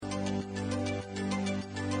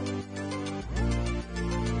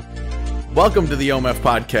Welcome to the OMF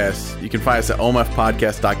Podcast. You can find us at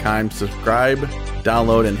omfpodcast.com. Subscribe,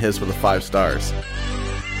 download, and hiss with the 5 stars.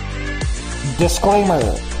 Disclaimer.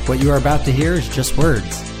 What you are about to hear is just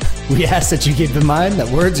words. We ask that you keep in mind that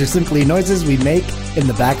words are simply noises we make in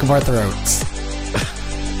the back of our throats.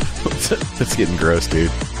 That's getting gross,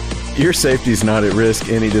 dude. Your safety is not at risk.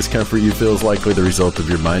 Any discomfort you feel is likely the result of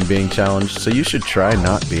your mind being challenged, so you should try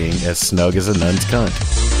not being as snug as a nun's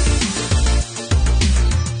cunt.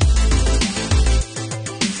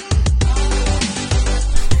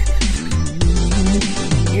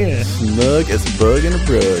 Yeah. Snug as a bug in a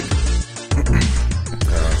brug.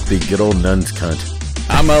 The good old nun's cunt.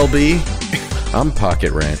 I'm LB. I'm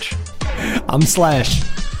Pocket Ranch. I'm Slash.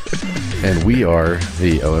 And we are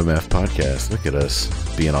the OMF Podcast. Look at us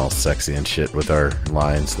being all sexy and shit with our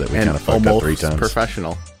lines that we kind of fucked up 3 times.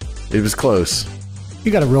 Professional. It was close.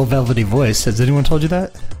 You got a real velvety voice. Has anyone told you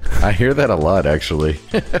that? I hear that a lot, actually.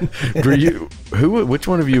 Which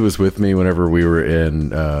one of you was with me whenever we were in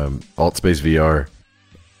Altspace VR?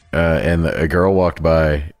 And a girl walked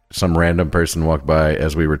by. Some random person walked by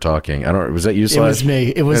as we were talking. Was that you, Slash? It was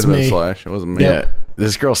me. It was me. Slash. It wasn't me. Yeah.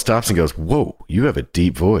 This girl stops and goes, "Whoa, you have a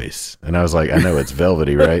deep voice." And I was like, "I know, it's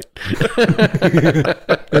velvety, right?"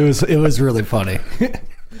 It was really funny.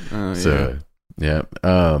 So, yeah.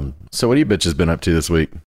 So what have you bitches been up to this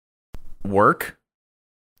week? Work.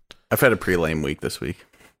 I've had a pretty lame week this week.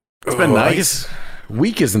 It's been nice. I guess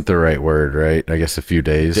week isn't the right word, right? I guess a few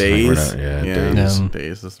days. Days. Days.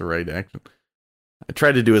 Days is the right action. I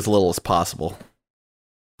try to do as little as possible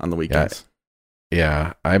on the weekends.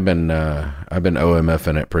 Yeah, I've been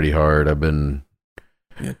OMFing it pretty hard. I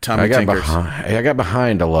got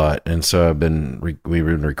behind a lot, and so we've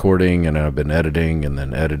been recording, and I've been editing, and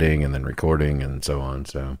then editing, and then recording, and so on.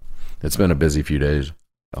 So it's been a busy few days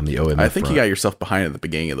on the OMF. I think front. You got yourself behind at the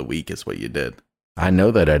beginning of the week is what you did. I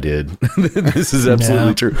know that I did. This is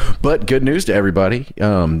absolutely true. But good news to everybody.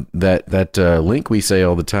 That link we say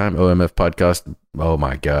all the time, OMF Podcast. Oh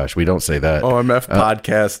my gosh, we don't say that.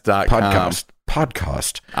 OMFpodcast.com.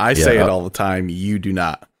 Podcast. I say it all the time. You do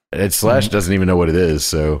not. And Slash doesn't even know what it is.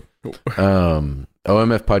 So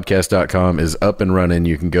OMFpodcast.com is up and running.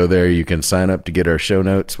 You can go there. You can sign up to get our show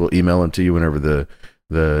notes. We'll email them to you whenever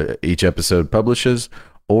the each episode publishes.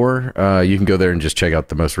 Or you can go there and just check out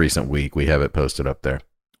the most recent week. We have it posted up there.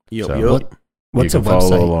 What's you can a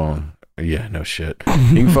follow website? along. Yeah, no shit.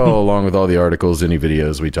 You can follow along with all the articles, any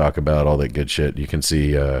videos we talk about, all that good shit. You can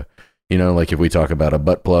see, like if we talk about a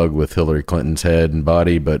butt plug with Hillary Clinton's head and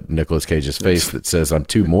body, but Nicolas Cage's face that says "I'm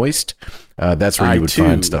too moist." That's where you would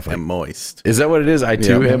find stuff like. I'm moist. Is that what it is? I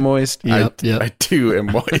too am moist. Yep. I too am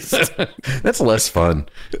moist. That's less fun.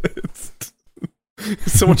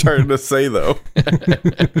 So much harder to say, though.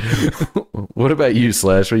 What about you,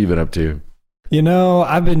 Slash? What have you been up to?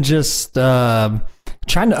 I've been just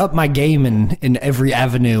trying to up my game in every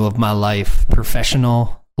avenue of my life: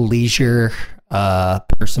 professional, leisure,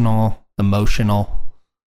 personal, emotional.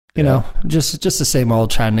 Just the same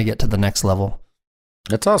old, trying to get to the next level.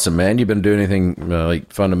 That's awesome, man. You been doing anything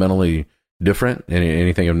like fundamentally different?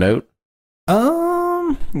 Anything of note?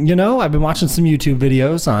 I've been watching some YouTube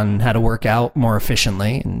videos on how to work out more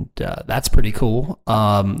efficiently, and that's pretty cool.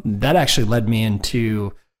 That actually led me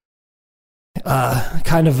into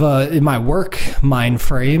in my work mind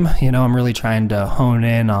frame. I'm really trying to hone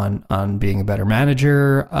in on being a better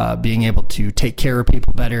manager, being able to take care of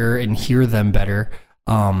people better and hear them better.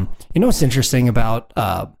 What's interesting about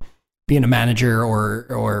being a manager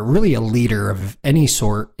or really a leader of any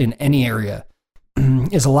sort in any area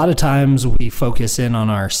is a lot of times we focus in on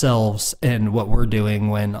ourselves and what we're doing,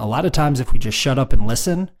 when a lot of times if we just shut up and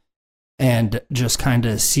listen and just kind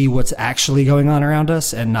of see what's actually going on around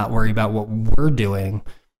us and not worry about what we're doing,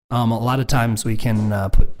 a lot of times we can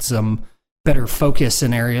put some better focus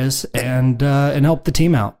in areas and help the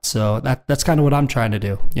team out. So that's kind of what I'm trying to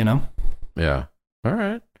do, Yeah. All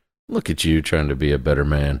right. Look at you trying to be a better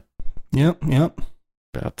man. Yep.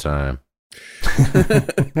 About time.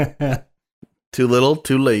 Too little,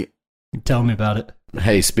 too late. Tell me about it.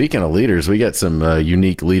 Hey, speaking of leaders, we got some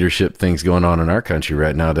unique leadership things going on in our country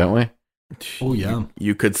right now, don't we? Oh, yeah.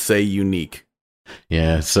 You could say unique.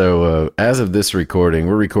 Yeah, so as of this recording,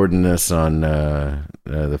 we're recording this on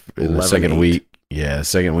the second week. Yeah,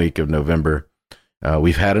 second week of November.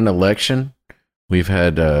 We've had an election. We've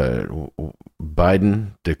had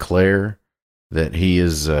Biden declare that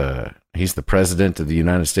he's the president of the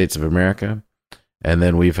United States of America. And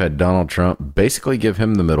then we've had Donald Trump basically give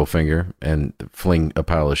him the middle finger and fling a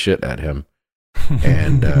pile of shit at him.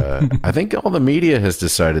 And I think all the media has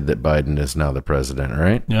decided that Biden is now the president,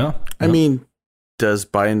 right? Yeah. I mean, does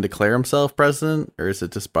Biden declare himself president, or is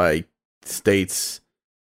it just by states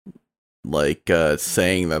like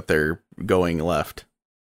saying that they're going left.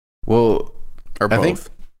 Well, or both.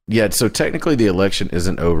 So technically the election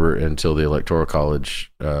isn't over until the Electoral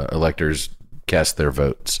College electors cast their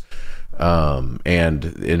votes. And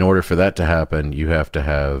in order for that to happen, you have to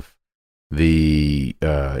have the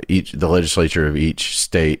legislature of each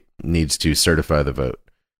state needs to certify the vote.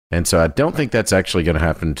 And so I don't think that's actually going to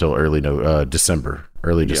happen until early December.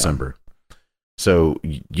 So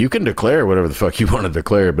you can declare whatever the fuck you want to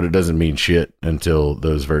declare, but it doesn't mean shit until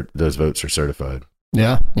those votes are certified.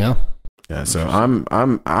 Yeah. So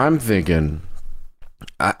I'm thinking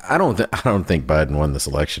I don't think Biden won this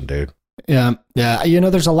election, dude. Yeah.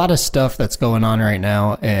 There's a lot of stuff that's going on right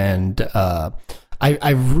now, and I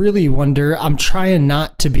really wonder. I'm trying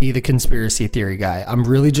not to be the conspiracy theory guy. I'm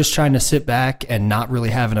really just trying to sit back and not really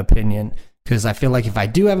have an opinion, because I feel like if I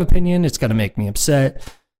do have an opinion, it's going to make me upset.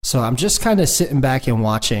 So I'm just kind of sitting back and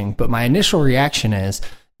watching. But my initial reaction is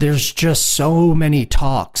there's just so many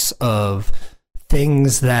talks of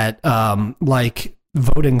things that like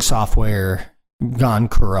voting software gone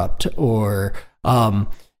corrupt, or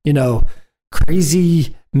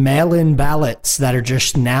crazy mail-in ballots that are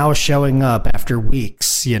just now showing up after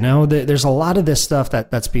weeks. There's a lot of this stuff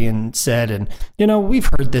that's being said, and we've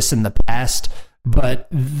heard this in the past, but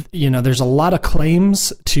there's a lot of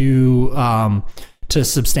claims to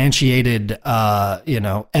substantiated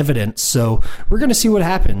evidence. So we're going to see what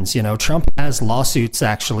happens. Trump has lawsuits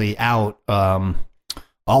actually out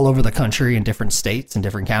all over the country in different states and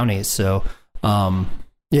different counties. So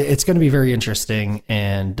it's going to be very interesting.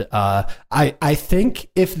 And I think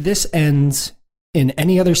if this ends in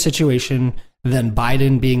any other situation than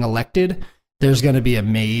Biden being elected, there's going to be a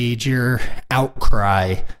major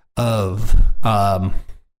outcry of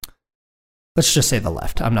let's just say the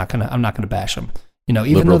left. I'm not gonna bash them. Even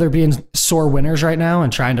Liberal. though they're being sore winners right now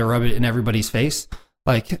and trying to rub it in everybody's face,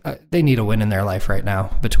 like they need a win in their life right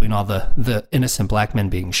now between all the innocent black men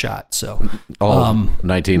being shot. So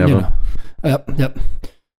 19 of them. Yep.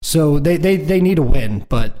 So they need a win,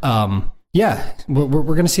 but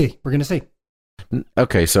we're gonna see. We're gonna see.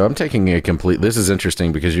 Okay, so I'm taking this is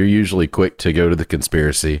interesting because you're usually quick to go to the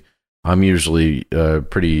conspiracy. I'm usually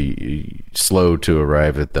pretty slow to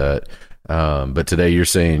arrive at that. But today you're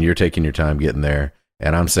saying you're taking your time getting there,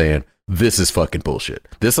 and I'm saying this is fucking bullshit.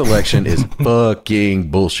 This election is fucking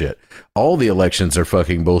bullshit. All the elections are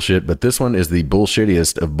fucking bullshit, but this one is the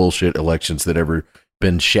bullshittiest of bullshit elections that ever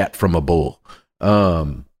been shat from a bull.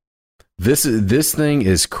 This thing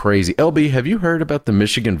is crazy. LB, have you heard about the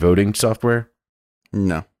Michigan voting software?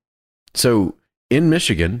 No. So in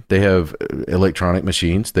Michigan, they have electronic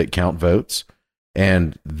machines that count votes,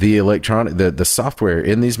 and the software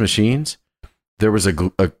in these machines, there was a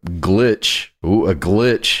glitch. A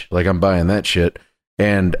glitch. Like, I'm buying that shit.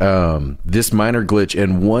 And this minor glitch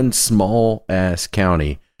in one small ass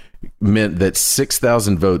county meant that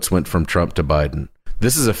 6,000 votes went from Trump to Biden.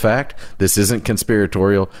 This is a fact. This isn't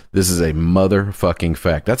conspiratorial. This is a motherfucking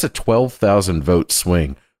fact. That's a 12,000 vote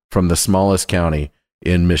swing from the smallest county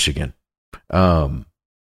in Michigan.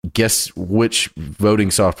 Guess which voting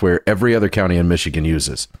software every other county in Michigan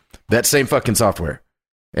uses? That same fucking software.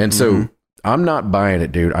 And so I'm not buying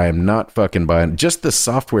it, dude. I am not fucking buying it. Just the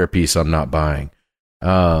software piece I'm not buying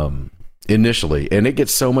initially. And it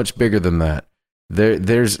gets so much bigger than that.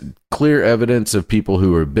 There's clear evidence of people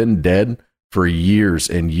who have been dead for years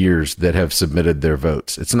and years that have submitted their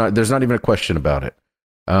votes. There's not even a question about it.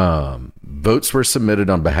 Votes were submitted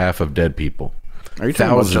on behalf of dead people. Are you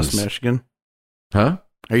talking about just Michigan? Huh?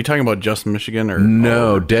 Are you talking about just Michigan or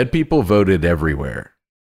no? Dead people voted everywhere,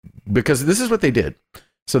 because this is what they did.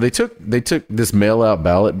 So they took this mail out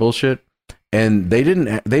ballot bullshit, and they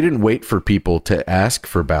didn't wait for people to ask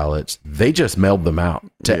for ballots. They just mailed them out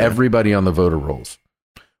to everybody on the voter rolls.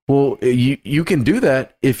 Well, you can do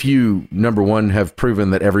that if you, number one, have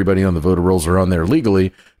proven that everybody on the voter rolls are on there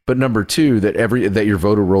legally, but number two, that your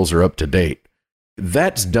voter rolls are up to date.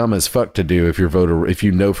 That's dumb as fuck to do if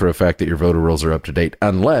you know for a fact that your voter rolls are up to date,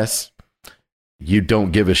 unless you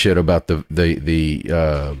don't give a shit about the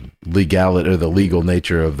legality or the legal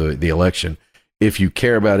nature of the election. If you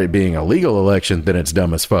care about it being a legal election, then it's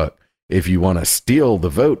dumb as fuck. If you want to steal the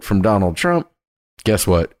vote from Donald Trump, guess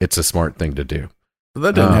what? It's a smart thing to do. But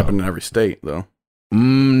that didn't happen in every state, though.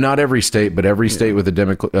 Not every state, but every state with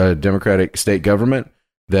a Democratic state government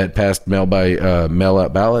that passed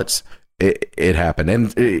mail-out ballots, it happened.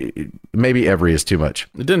 And maybe every is too much.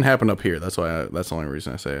 It didn't happen up here. That's why. That's the only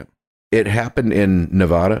reason I say it. It happened in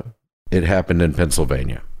Nevada. It happened in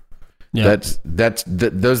Pennsylvania. Yeah.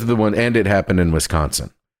 Those are the ones, and it happened in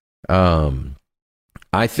Wisconsin.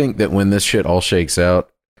 I think that when this shit all shakes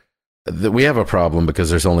out, we have a problem because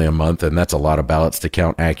there's only a month, and that's a lot of ballots to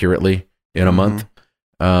count accurately in a month,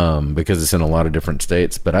 because it's in a lot of different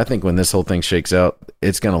states. But I think when this whole thing shakes out,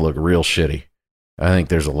 it's going to look real shitty. I think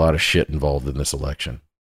there's a lot of shit involved in this election.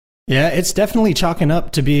 Yeah, it's definitely chalking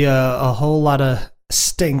up to be a whole lot of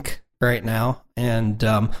stink right now. And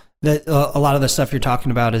that a lot of the stuff you're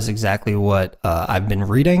talking about is exactly what I've been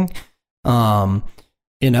reading. I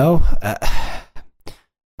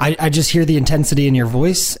just hear the intensity in your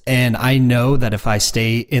voice, and I know that if I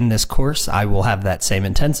stay in this course, I will have that same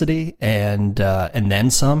intensity and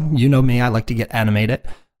then some. You know me, I like to get animated.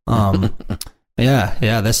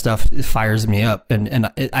 Yeah, this stuff fires me up, and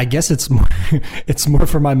I guess it's more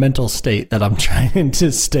for my mental state that I'm trying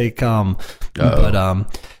to stay calm. Uh-oh. But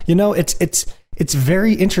it's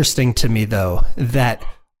very interesting to me though that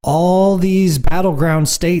all these battleground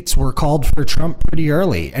states were called for Trump pretty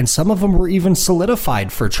early, and some of them were even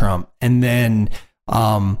solidified for Trump. And then,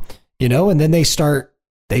 and then they start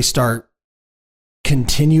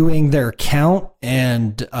continuing their count,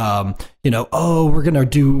 and we're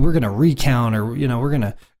gonna recount, or we're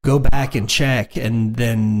gonna go back and check, and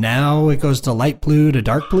then now it goes to light blue to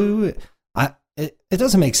dark blue. It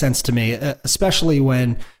doesn't make sense to me, especially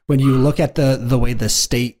when you look at the way the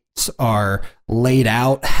states are laid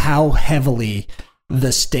out, how heavily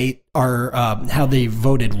the state are, how they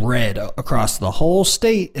voted red across the whole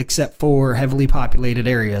state except for heavily populated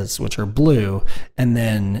areas, which are blue.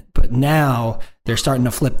 But now they're starting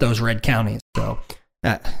to flip those red counties. So,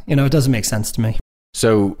 it doesn't make sense to me.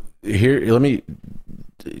 So here, LB,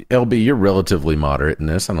 you're relatively moderate in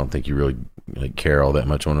this. I don't think you really care all that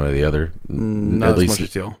much one way or the other. Not as much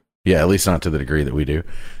as you. Yeah, at least not to the degree that we do.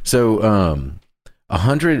 So,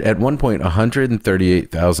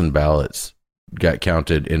 138,000 ballots got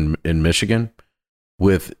counted in Michigan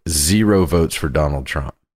with 0 votes for Donald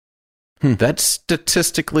Trump. That's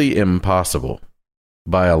statistically impossible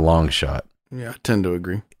by a long shot. Yeah, I tend to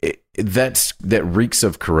agree. That reeks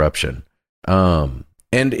of corruption. And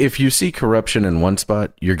if you see corruption in one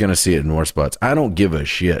spot, you're going to see it in more spots. I don't give a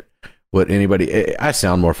shit what anybody. I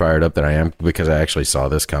sound more fired up than I am because I actually saw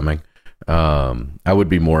this coming. I would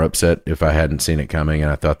be more upset if I hadn't seen it coming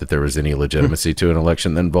and I thought that there was any legitimacy to an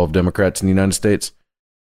election that involved Democrats in the United States.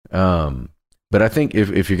 But I think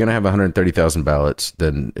if you're going to have 130,000 ballots,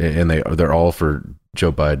 then and they're all for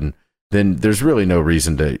Joe Biden, then there's really no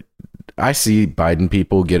reason to. I see Biden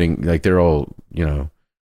people getting they're all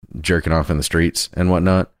jerking off in the streets and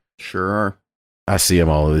whatnot. Sure are. I see them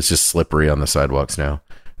all. It's just slippery on the sidewalks now.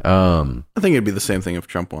 I think it'd be the same thing if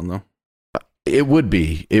Trump won, though. It would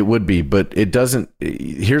be, but it doesn't.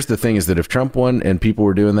 Here's the thing: is that if Trump won and people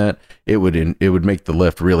were doing that, it would make the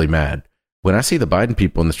left really mad. When I see the Biden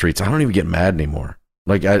people in the streets, I don't even get mad anymore.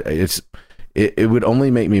 It would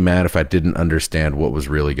only make me mad if I didn't understand what was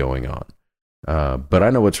really going on. But I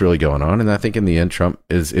know what's really going on, and I think in the end, Trump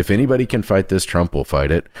is. If anybody can fight this, Trump will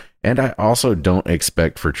fight it. And I also don't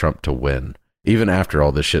expect for Trump to win, even after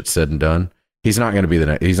all this shit's said and done. He's not going to be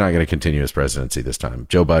he's not going to continue his presidency this time.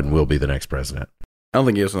 Joe Biden will be the next president. I don't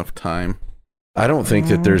think he has enough time. I don't think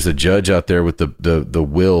that there's a judge out there with the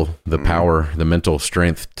will, the power, the mental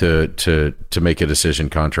strength to make a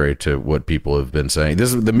decision contrary to what people have been saying.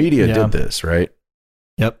 The media did this, right?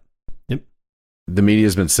 Yep. The media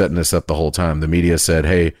has been setting this up the whole time. The media said,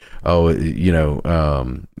 "Hey,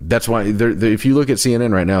 that's why." If you look at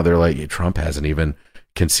CNN right now, they're like, Trump hasn't even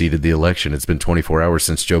conceded the election. It's been 24 hours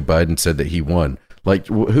since Joe Biden said that he won.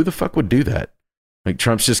 Who the fuck would do that?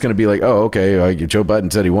 Trump's just going to be like, oh, okay, Joe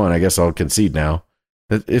Biden said he won. I guess I'll concede now.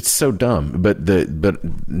 It's so dumb. But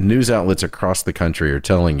news outlets across the country are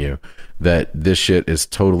telling you that this shit is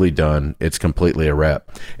totally done. It's completely a wrap.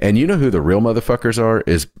 And you know who the real motherfuckers are?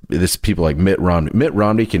 Is this people like Mitt Romney. Mitt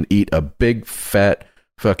Romney can eat a big, fat,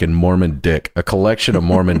 fucking Mormon dick. A collection of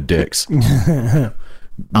Mormon dicks.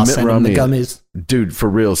 I'll send him the gummies. Dude, for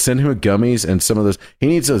real, send him gummies and some of those. He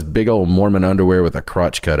needs those big old Mormon underwear with a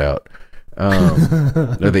crotch cut out.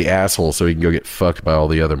 They're the asshole, so he can go get fucked by all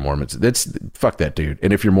the other Mormons. Fuck that dude.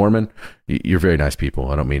 And if you're Mormon, you're very nice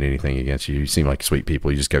people. I don't mean anything against you. You seem like sweet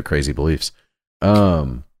people. You just got crazy beliefs.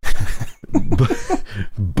 But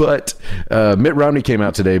Mitt Romney came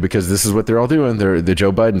out today because this is what they're all doing. The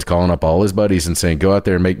Joe Biden's calling up all his buddies and saying, go out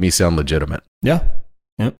there and make me sound legitimate. Yeah.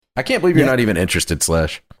 Yep. I can't believe you're not even interested,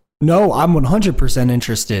 Slash. No, I'm 100%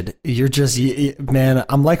 interested. You're just, man,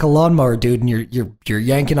 I'm like a lawnmower, dude, and you're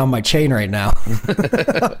yanking on my chain right now.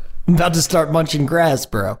 I'm about to start munching grass,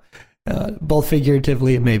 bro. Both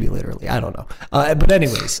figuratively and maybe literally. I don't know. But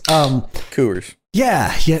anyways, Coors.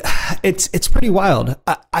 Yeah, it's pretty wild.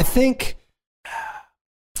 I think,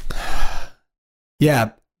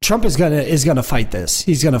 yeah, Trump is gonna fight this.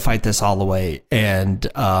 He's gonna fight this all the way. And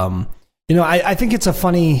I think it's a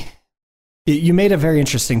funny. You made a very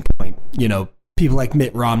interesting point. People like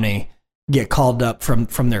Mitt Romney get called up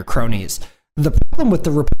from their cronies. The problem with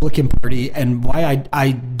the Republican Party and why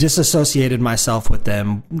I disassociated myself with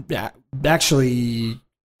them actually a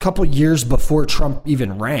couple years before Trump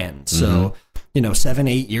even ran. So,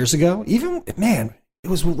 7-8 years ago, it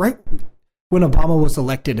was right when Obama was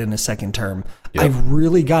elected in his second term. Yep. I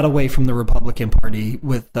really got away from the Republican Party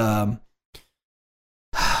with, I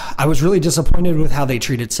was really disappointed with how they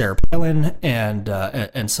treated Sarah Palin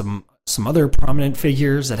and some other prominent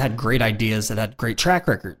figures that had great ideas, that had great track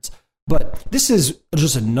records. But this is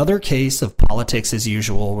just another case of politics as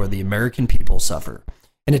usual where the American people suffer.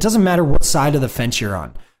 And it doesn't matter what side of the fence you're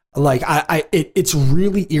on. Like, it's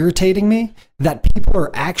really irritating me that people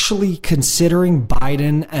are actually considering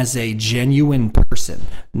Biden as a genuine person.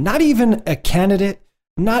 Not even a candidate,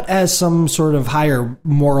 not as some sort of higher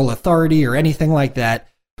moral authority or anything like that,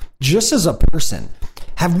 just as a person.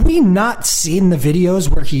 Have we not seen the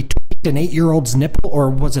videos where he tweaked an 8-year-old's nipple, or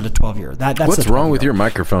was it a 12-year? That's what's wrong with your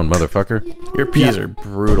microphone, motherfucker? Your peas are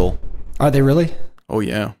brutal. Are they really? Oh,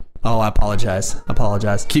 yeah. Oh, I apologize.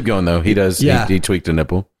 Keep going, though. He does. Yeah. He tweaked a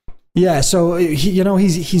nipple. Yeah, so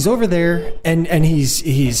he's over there and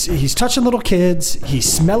he's touching little kids, he's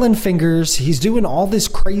smelling fingers, he's doing all this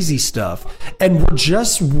crazy stuff, and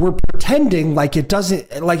we're pretending like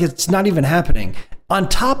it's not even happening. On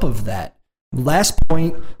top of that, last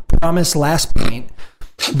point,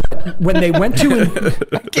 when they went to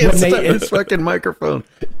I can't stop this fucking microphone.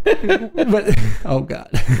 Oh God.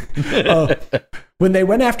 When they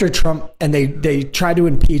went after Trump and they tried to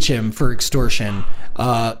impeach him for extortion,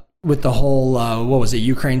 with the whole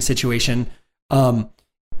Ukraine situation,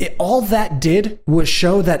 all that did was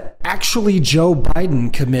show that actually Joe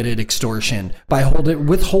Biden committed extortion by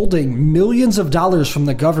withholding millions of dollars from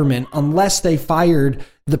the government unless they fired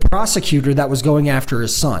the prosecutor that was going after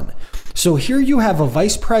his son. So here you have a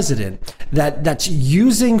vice president that's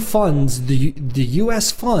using funds, the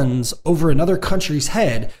U.S. funds, over another country's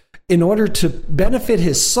head in order to benefit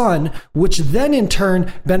his son, which then in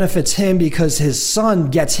turn benefits him because his son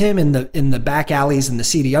gets him in the back alleys and the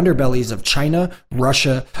seedy underbellies of China,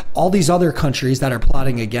 Russia, all these other countries that are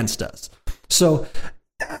plotting against us. So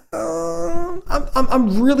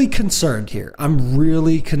I'm really concerned here. I'm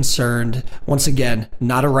really concerned. Once again,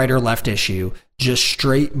 not a right or left issue, just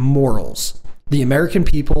straight morals. The American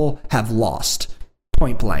people have lost,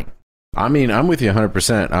 point blank. I mean, I'm with you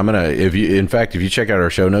 100%. If you check out our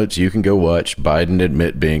show notes, you can go watch Biden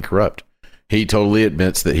admit being corrupt. He totally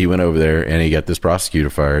admits that he went over there and he got this prosecutor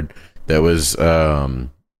fired that was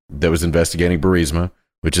investigating Burisma,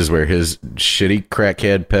 which is where his shitty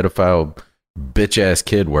crackhead pedophile bitch ass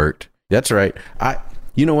kid worked. That's right.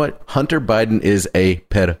 You know what? Hunter Biden is a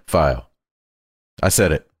pedophile. I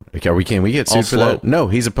said it. Can we get sued for that? No,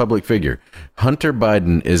 he's a public figure. Hunter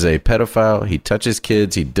Biden is a pedophile. He touches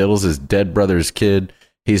kids. He diddles his dead brother's kid.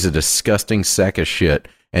 He's a disgusting sack of shit.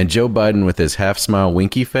 And Joe Biden with his half smile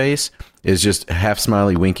winky face is just half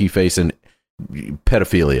smiley winky face and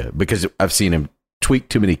pedophilia, because I've seen him tweak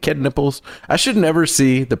too many kid nipples. I should never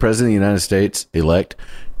see the president of the United States elect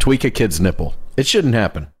tweak a kid's nipple. It shouldn't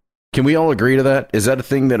happen. Can we all agree to that? Is that a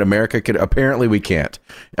thing that America could? Apparently we can't.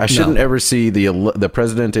 I shouldn't ever see the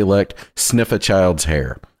president-elect sniff a child's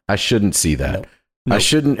hair. I shouldn't see that. I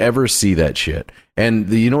shouldn't ever see that shit. And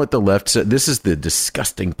you know what the left said? This is the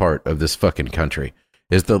disgusting part of this fucking country,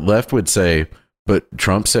 is the left would say, but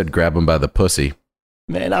Trump said grab him by the pussy.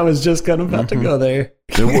 Man, I was just about to go there.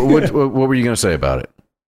 What were you going to say about it?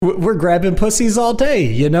 We're grabbing pussies all day.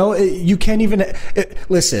 You can't even...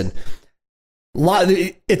 Listen...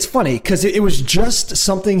 It's funny because it was just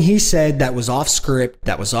something he said that was off script,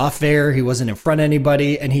 that was off air. He wasn't in front of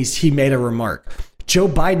anybody, and he made a remark. Joe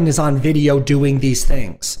Biden is on video doing these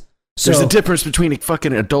things. So, there's a difference between a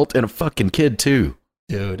fucking adult and a fucking kid too.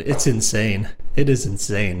 Dude, it's insane. It is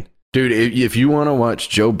insane. Dude, if you want to watch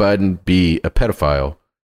Joe Biden be a pedophile,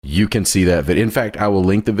 you can see that video. In fact, I will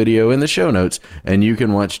link the video in the show notes, and you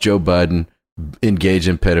can watch Joe Biden engage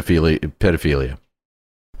in pedophilia.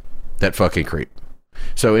 That fucking creep.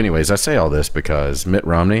 So anyways, I say all this because Mitt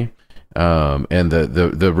Romney and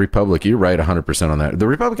the Republic, you're right 100% on that. The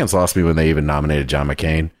Republicans lost me when they even nominated John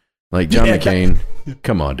McCain. Like, John McCain,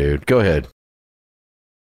 come on, dude. Go ahead.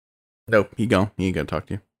 No, he gone. He ain't gonna talk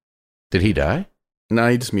to you. Did he die? No,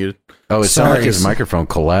 he just muted. Oh, it sounded like his microphone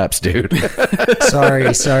collapsed, dude.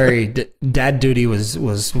 Sorry. Dad duty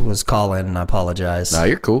was calling. I apologize. No,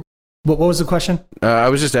 you're cool. What was the question? I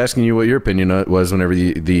was just asking you what your opinion was whenever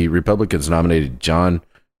the Republicans nominated John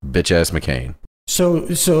bitch-ass McCain.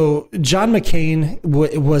 So John McCain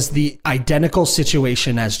was the identical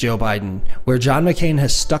situation as Joe Biden, where John McCain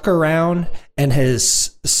has stuck around and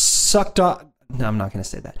has sucked off. No, I'm not going to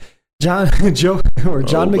say that. John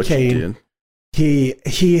McCain,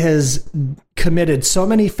 he has committed so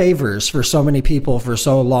many favors for so many people for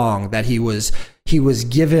so long that he was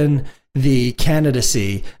given the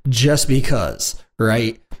candidacy just because,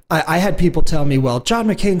 right? I had people tell me, well, John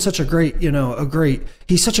McCain's such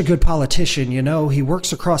he's such a good politician, he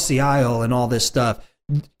works across the aisle and all this stuff.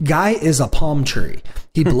 Guy is a palm tree.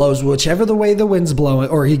 He blows whichever the way the wind's blowing,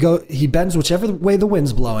 or he bends whichever way the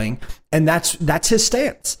wind's blowing, and that's his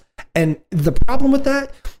stance. And the problem with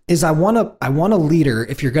that is I want a leader.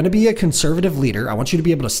 If you're going to be a conservative leader, I want you to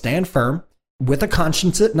be able to stand firm with a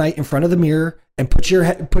conscience at night in front of the mirror and put your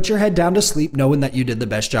head down to sleep knowing that you did the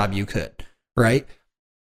best job you could, right?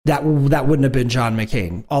 That wouldn't have been John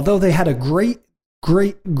McCain. Although they had a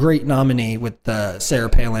great nominee with Sarah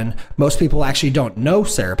Palin. Most people actually don't know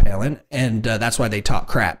Sarah Palin, and that's why they talk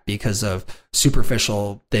crap, because of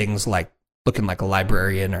superficial things like looking like a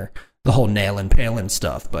librarian or the whole nailing Palin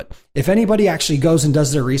stuff. But if anybody actually goes and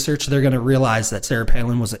does their research, they're going to realize that Sarah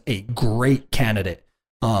Palin was a great candidate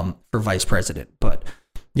for vice president. But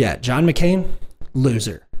yeah, John McCain,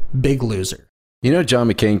 loser, big loser. John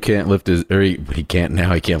McCain can't lift he can't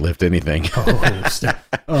now. He can't lift anything.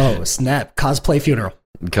 Oh, snap. Cosplay funeral.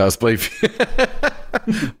 I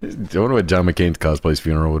wonder what John McCain's cosplay's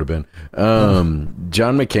funeral would have been.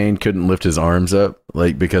 John McCain couldn't lift his arms up,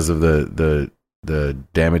 because of the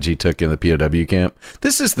damage he took in the POW camp.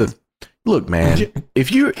 This is look, man,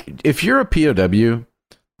 if you're a POW,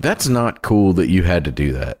 that's not cool that you had to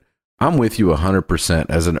do that. I'm with you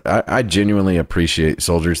 100%. I genuinely appreciate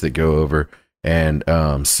soldiers that go over and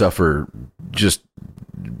suffer just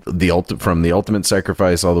from the ultimate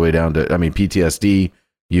sacrifice all the way down to, PTSD.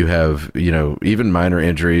 You have, even minor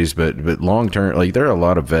injuries, but long term, there are a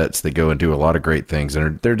lot of vets that go and do a lot of great things,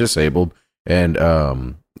 and they're disabled, and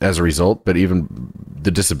as a result, but even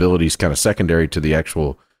the disability is kind of secondary to the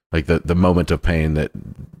actual, the moment of pain that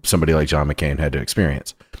somebody like John McCain had to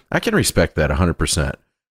experience. I can respect that 100%.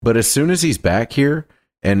 But as soon as he's back here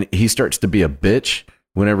and he starts to be a bitch,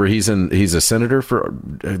 whenever he's a senator for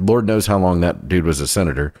Lord knows how long that dude was a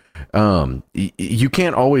senator, you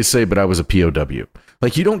can't always say, but I was a POW.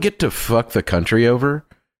 You don't get to fuck the country over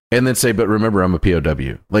and then say, but remember, I'm a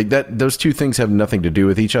POW. Those two things have nothing to do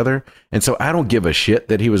with each other. And so I don't give a shit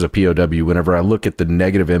that he was a POW whenever I look at the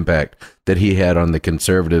negative impact that he had on the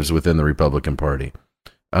conservatives within the Republican Party.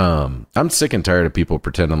 I'm sick and tired of people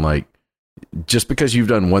pretending just because you've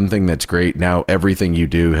done one thing that's great, now everything you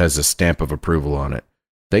do has a stamp of approval on it.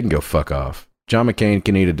 They can go fuck off. John McCain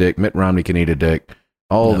can eat a dick. Mitt Romney can eat a dick.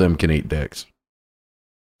 All of them can eat dicks.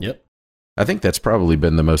 Yep. I think that's probably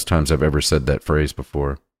been the most times I've ever said that phrase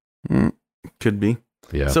before. Could be.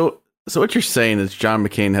 Yeah. So what you're saying is John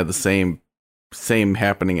McCain had the same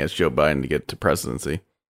happening as Joe Biden to get to presidency.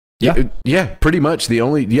 Yeah. Yeah, pretty much.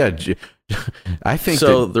 I think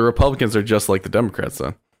so. The Republicans are just like the Democrats,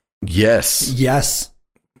 then. Yes.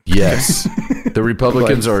 The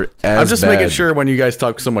Republicans are as I'm just bad. making sure when you guys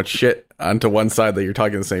talk so much shit onto one side that you're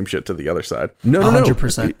talking the same shit to the other side. No.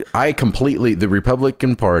 100%. I completely, the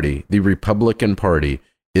Republican Party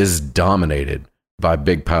is dominated by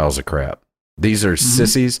big piles of crap. These are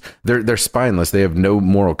sissies. They're spineless. They have no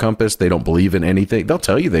moral compass. They don't believe in anything. They'll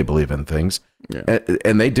tell you they believe in things. Yeah.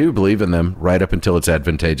 And they do believe in them right up until it's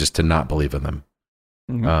advantageous to not believe in them.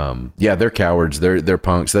 They're cowards. They're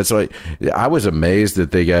punks. That's why I was amazed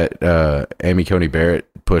that they got Amy Coney Barrett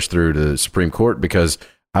pushed through to the Supreme Court, because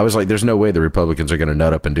I was like, there's no way the Republicans are going to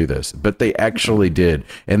nut up and do this. But they actually did.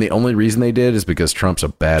 And the only reason they did is because Trump's a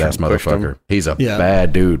badass motherfucker. He's a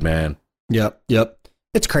bad dude, man. Yep.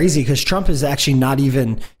 It's crazy because Trump is actually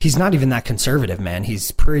he's not even that conservative, man.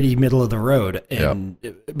 He's pretty middle of the road. And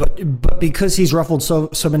but because he's ruffled so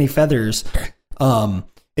many feathers,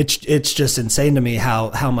 it's just insane to me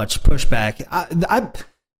how much pushback. I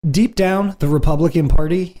deep down, the Republican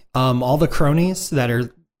Party, all the cronies that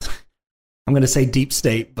are, I'm going to say deep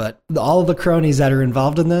state, but all of the cronies that are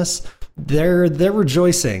involved in this, they're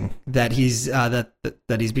rejoicing that he's that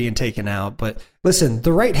he's being taken out. But listen,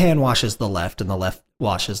 the right hand washes the left, and the left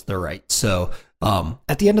washes the right. So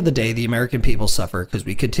at the end of the day, the American people suffer because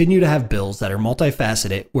we continue to have bills that are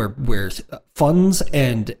multifaceted, where funds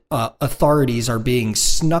and authorities are being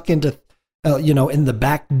snuck into, in the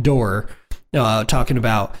back door. Talking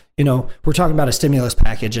about, we're talking about a stimulus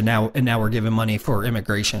package, and now we're giving money for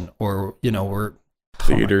immigration, or we're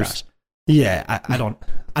theaters. I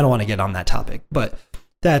don't want to get on that topic, but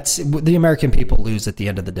that's the American people lose at the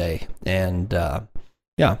end of the day, and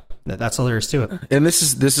That's all there is to it. And this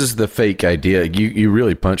is the fake idea. You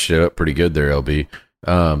really punched it up pretty good there, LB.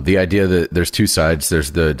 The idea that there's two sides,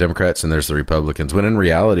 there's the Democrats and there's the Republicans, when in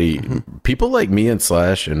reality, people like me and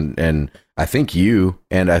Slash and I think you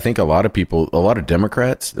and I think a lot of people, a lot of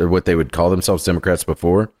Democrats, or what they would call themselves Democrats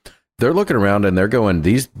before, they're looking around and they're going,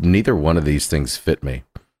 neither one of these things fit me.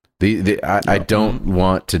 I don't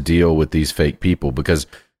want to deal with these fake people because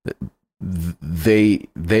they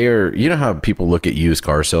are, you know how people look at used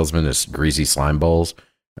car salesmen as greasy slime balls?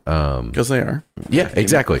 Because they are. Yeah,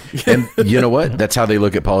 exactly. And you know what? That's how they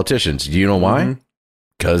look at politicians. Do you know why?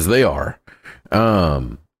 Because they are.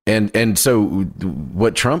 And so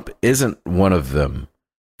what Trump isn't one of them.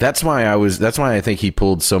 That's why I think he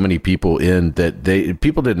pulled so many people in that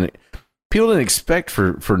people didn't expect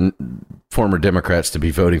for former Democrats to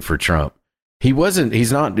be voting for Trump.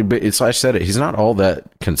 He's not, Slash said it, he's not all that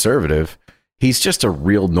conservative. He's just a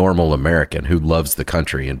real normal American who loves the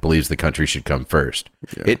country and believes the country should come first.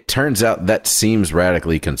 Yeah. It turns out that seems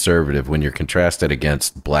radically conservative when you're contrasted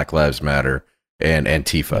against Black Lives Matter and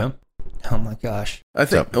Antifa. Yeah. Oh my gosh. I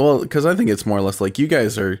think, because I think it's more or less like you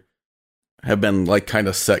guys have been like kind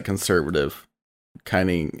of set conservative,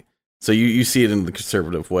 so you see it in the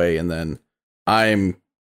conservative way, and then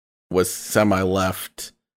was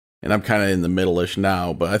semi-left, and I'm kind of in the middle-ish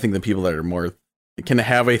now, but I think the people that are more can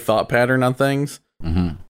have a thought pattern on things,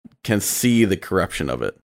 can see the corruption of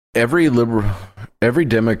it. Every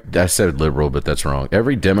I said liberal, but that's wrong.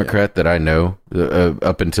 Every Democrat that I know,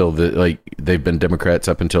 up until they've been Democrats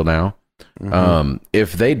up until now.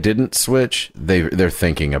 If they didn't switch, they're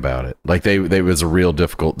thinking about it. Like they was a real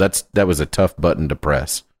difficult. That was a tough button to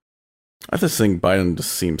press. I just think Biden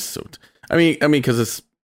just seems so. I mean, because it's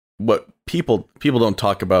what people don't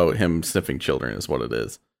talk about him sniffing children is what it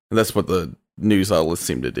is, and that's what the news outlets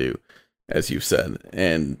seem to do, as you've said,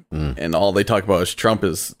 and all they talk about is Trump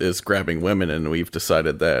is grabbing women, and we've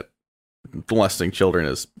decided that molesting children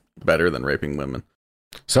is better than raping women.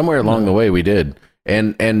 Somewhere along the way, we did,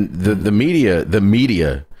 and the media,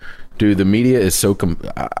 dude, the media is so.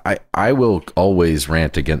 I will always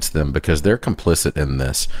rant against them because they're complicit in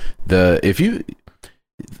this. If you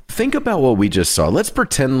think about what we just saw, let's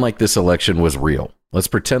pretend like this election was real. Let's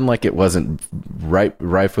pretend like it wasn't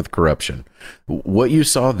rife with corruption. What you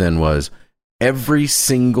saw then was every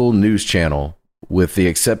single news channel, with the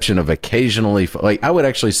exception of occasionally, like I would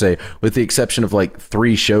actually say, with the exception of like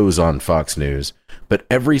 3 shows on Fox News, but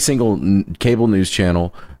every single cable news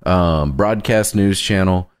channel, broadcast news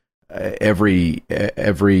channel, every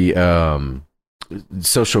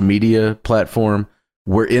social media platform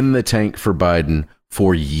were in the tank for Biden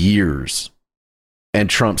for years, and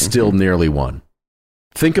Trump still nearly won.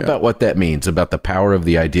 Think about what that means about the power of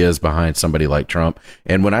the ideas behind somebody like Trump.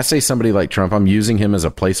 And when I say somebody like Trump, I'm using him as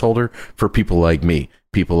a placeholder for people like me,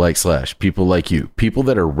 people like Slash, people like you, people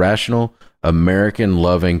that are rational,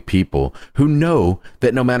 American-loving people who know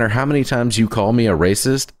that no matter how many times you call me a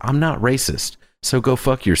racist, I'm not racist. So go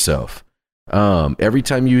fuck yourself. Every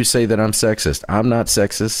time you say that I'm sexist, I'm not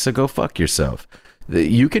sexist. So go fuck yourself.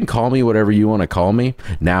 You can call me whatever you want to call me.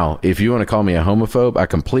 Now, if you want to call me a homophobe, I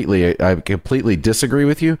completely disagree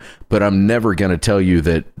with you, but I'm never going to tell you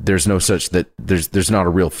that there's no such, that there's not a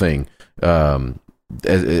real thing,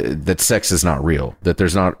 that sex is not real, that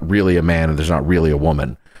there's not really a man and there's not really a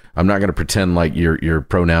woman. I'm not going to pretend like your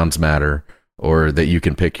pronouns matter or that you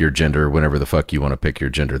can pick your gender whenever the fuck you want to pick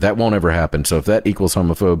your gender. That won't ever happen. So if that equals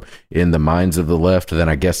homophobe in the minds of the left, then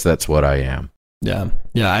I guess that's what I am. Yeah,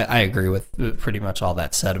 I agree with pretty much all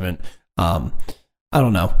that sentiment. I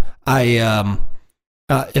don't know.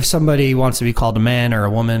 If somebody wants to be called a man or a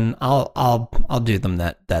woman, I'll do them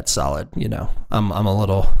that solid. You know, I'm a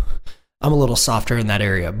little softer in that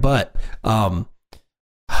area, but yeah,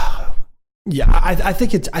 I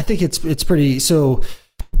think it's pretty. So,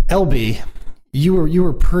 LB, you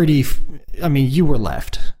were pretty. I mean, you were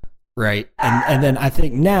left. Right. And then I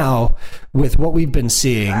think now with what we've been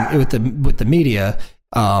seeing with the media,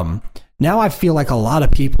 now I feel like a lot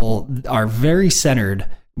of people are very centered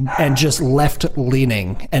and just left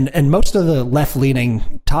leaning. And most of the left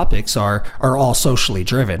leaning topics are all socially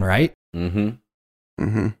driven. Right. Yeah.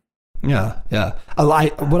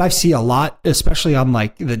 What I see a lot, especially on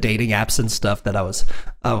like the dating apps and stuff that I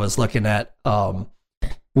was looking at,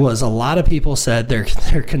 was a lot of people said they're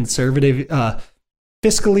conservative,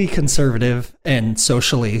 fiscally conservative and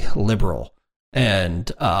socially liberal.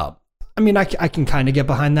 And I mean, I can kind of get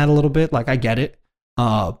behind that a little bit. Like I get it.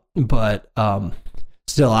 But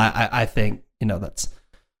still, I think, you know,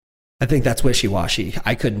 I think that's wishy-washy.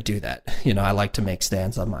 I couldn't do that. You know, I like to make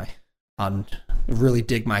stands on really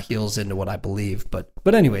dig my heels into what I believe. But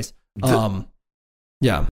anyways,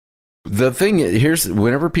 yeah. The thing here's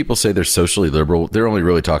whenever people say they're socially liberal, they're only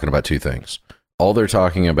really talking about two things. All they're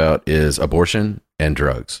talking about is abortion and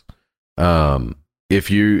drugs. If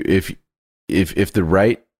the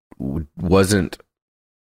right wasn't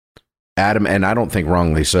adamant, and I don't think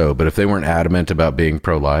wrongly so, but if they weren't adamant about being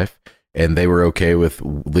pro-life and they were okay with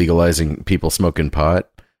legalizing people smoking pot,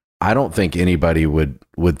 I don't think anybody would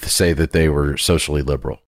say that they were socially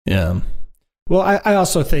liberal. Yeah. Well, I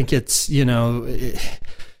also think it's,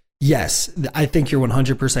 yes, I think you're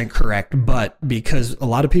 100% correct, but because a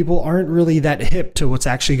lot of people aren't really that hip to what's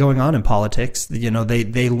actually going on in politics,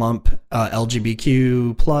 they lump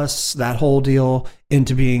LGBTQ plus that whole deal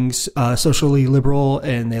into being socially liberal,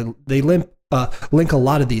 and they link a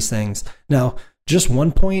lot of these things. Now, just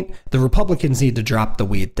one point, the Republicans need to drop the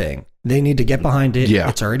weed thing. They need to get behind it. Yeah.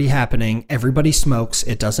 It's already happening. Everybody smokes.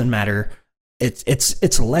 It doesn't matter.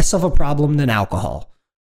 It's less of a problem than alcohol.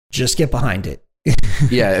 Just get behind it.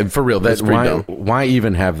 Yeah, and for real, that's why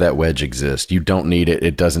even have that wedge exist? You don't need it.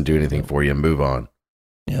 It doesn't do anything for you. Move on.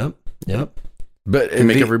 Yep. But it can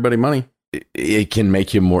make everybody money. It can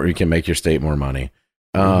make you more. You can make your state more money.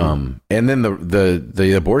 And then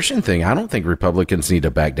the abortion thing. I don't think Republicans need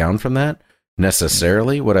to back down from that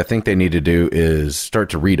necessarily. What I think they need to do is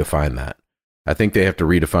start to redefine that. I think they have to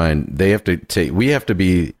redefine. They have to take. We have to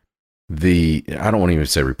be I don't want to even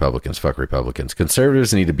say Republicans, fuck Republicans.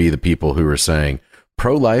 Conservatives need to be the people who are saying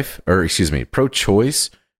pro-choice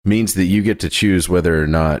means that you get to choose whether or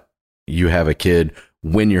not you have a kid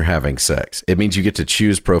when you're having sex. It means you get to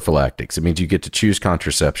choose prophylactics. It means you get to choose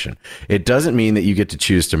contraception. It doesn't mean that you get to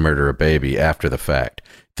choose to murder a baby after the fact.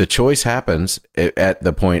 The choice happens at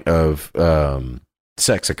the point of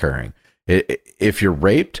sex occurring. If you're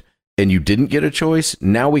raped and you didn't get a choice,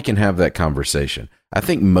 now we can have that conversation. I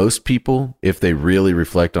think most people, if they really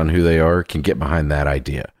reflect on who they are, can get behind that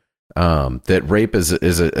idea. That rape is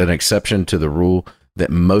an exception to the rule that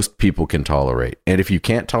most people can tolerate. And if you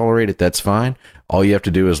can't tolerate it, that's fine. All you have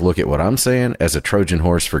to do is look at what I'm saying as a Trojan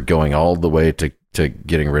horse for going all the way to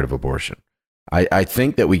getting rid of abortion. I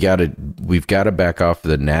think that we've got to back off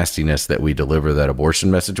the nastiness that we deliver that abortion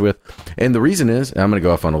message with. And the reason is, I'm going to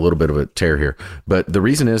go off on a little bit of a tear here, but the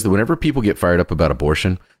reason is that whenever people get fired up about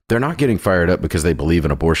abortion, they're not getting fired up because they believe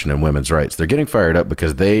in abortion and women's rights. They're getting fired up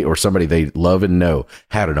because they or somebody they love and know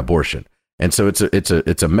had an abortion. And so it's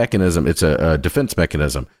a mechanism. It's a defense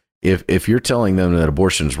mechanism. If you're telling them that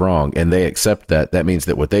abortion's wrong and they accept that, that means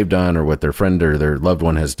that what they've done or what their friend or their loved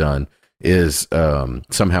one has done is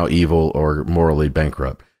somehow evil or morally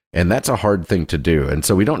bankrupt. And that's a hard thing to do. And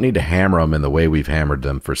so we don't need to hammer them in the way we've hammered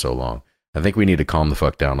them for so long. I think we need to calm the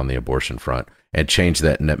fuck down on the abortion front and change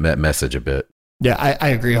that message a bit. Yeah, I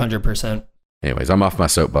agree 100%. Anyways, I'm off my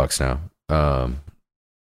soapbox now.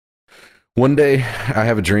 One day I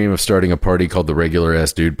have a dream of starting a party called the Regular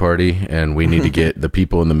Ass Dude Party, and we need to get the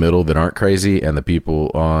people in the middle that aren't crazy and the people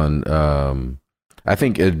on, I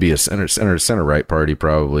think it'd be a center right party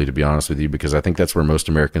probably, to be honest with you, because I think that's where most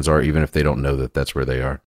Americans are, even if they don't know that that's where they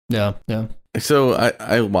are. Yeah. So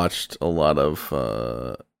I watched a lot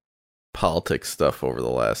of politics stuff over the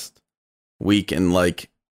last week, and like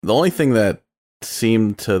the only thing that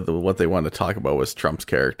seemed to what they wanted to talk about was Trump's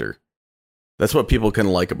character. That's what people can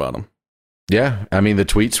like about him. Yeah, I mean the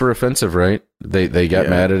tweets were offensive, right? They got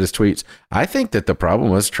mad at his tweets. I think that the problem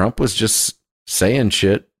was Trump was just saying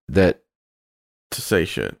shit to say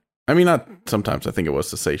shit. I mean, not sometimes. I think it was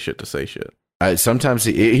to say shit. Sometimes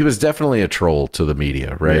he was definitely a troll to the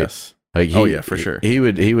media, right? Yes. For sure. He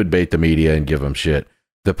would bait the media and give them shit.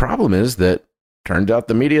 The problem is that turned out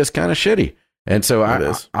the media is kind of shitty. And so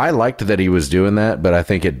I liked that he was doing that, but I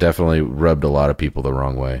think it definitely rubbed a lot of people the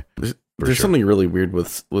wrong way. There's something really weird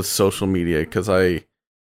with social media, because I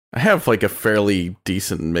have like a fairly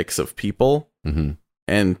decent mix of people,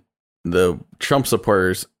 and the Trump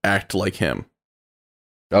supporters act like him.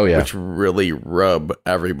 Oh yeah, which really rub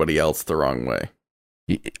everybody else the wrong way.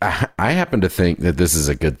 I happen to think that this is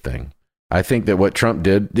a good thing. I think that what Trump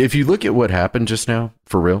did, if you look at what happened just now,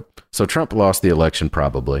 for real. So Trump lost the election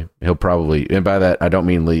probably. He'll probably, and by that, I don't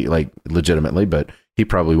mean legitimately, but he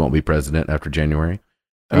probably won't be president after January.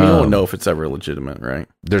 I mean, you won't know if it's ever legitimate, right?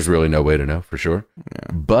 There's really no way to know for sure.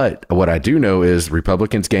 Yeah. But what I do know is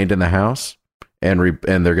Republicans gained in the House and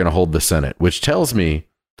they're going to hold the Senate, which tells me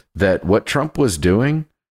that what Trump was doing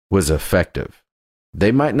was effective.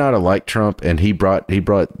 They might not have liked Trump, and he brought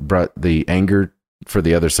the anger for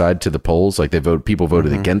the other side to the polls. Like people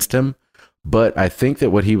voted against him. But I think that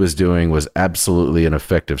what he was doing was absolutely an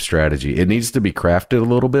effective strategy. It needs to be crafted a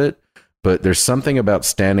little bit, but there's something about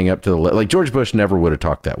standing up to the like George Bush never would have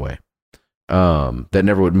talked that way.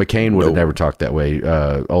 McCain would have never talked that way.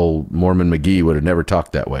 Old Mormon McGee would have never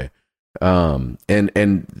talked that way.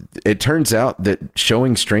 And it turns out that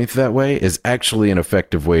showing strength that way is actually an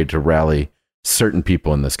effective way to rally certain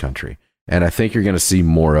people in this country. And I think you're going to see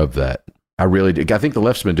more of that. I really do. I think the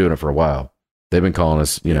left's been doing it for a while. They've been calling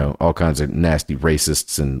us, all kinds of nasty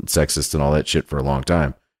racists and sexists and all that shit for a long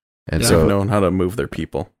time. And so knowing how to move their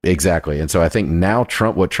people. Exactly. And so I think now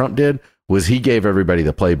what Trump did was he gave everybody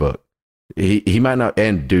the playbook. He might not,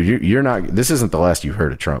 and dude, you're not, this isn't the last you've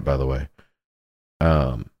heard of Trump, by the way.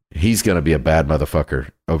 He's going to be a bad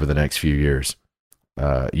motherfucker over the next few years.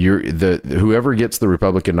 Whoever gets the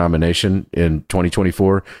Republican nomination in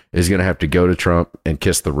 2024 is going to have to go to Trump and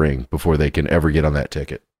kiss the ring before they can ever get on that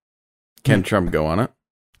ticket. Can Trump go on it?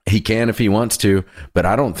 He can if he wants to, but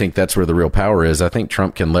I don't think that's where the real power is. I think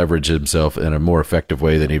Trump can leverage himself in a more effective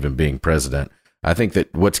way than even being president. I think that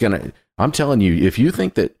I'm telling you, if you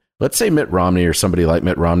think that, let's say Mitt Romney or somebody like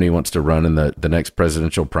Mitt Romney wants to run in the next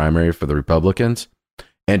presidential primary for the Republicans,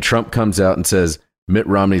 and Trump comes out and says, Mitt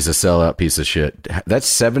Romney's a sellout piece of shit. That's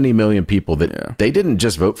 70 million people that they didn't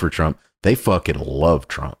just vote for Trump. They fucking love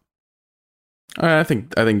Trump. I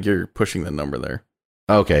think you're pushing the number there.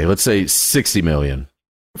 Okay, let's say 60 million.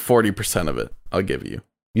 40% of it, I'll give you.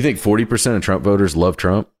 You think 40% of Trump voters love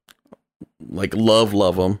Trump? Like love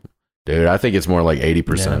him. Dude, I think it's more like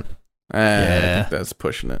 80%. I think that's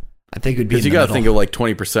pushing it. I think it would be because you got to think of like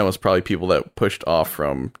 20% was probably people that pushed off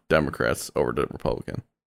from Democrats over to Republican.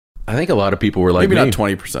 I think a lot of people were like maybe me. Not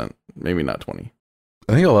 20%, maybe not 20.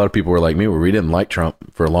 I think a lot of people were like me, where we didn't like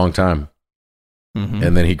Trump for a long time,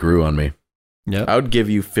 and then he grew on me. Yeah, I would give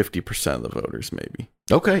you 50% of the voters, maybe.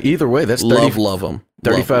 Okay, either way, that's love them.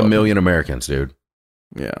 35 million Americans, dude.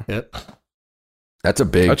 Yeah. Yep. That's a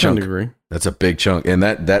big chunk. I agree. That's a big chunk, and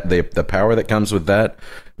the power that comes with that,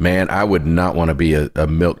 man. I would not want to be a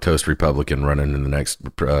milquetoast Republican running in the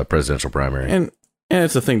next presidential primary. And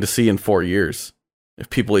it's a thing to see in 4 years if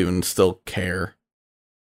people even still care.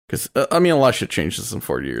 Because a lot of shit changes in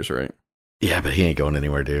 4 years, right? Yeah, but he ain't going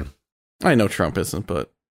anywhere, dude. I know Trump isn't,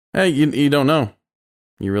 but hey, you don't know.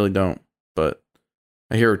 You really don't. But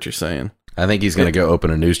I hear what you're saying. I think he's going to go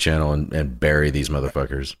open a news channel and bury these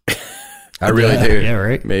motherfuckers. I really do. Yeah,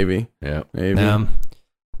 right. Maybe. Yeah. Maybe.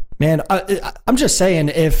 Man, I'm just saying,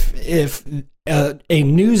 if a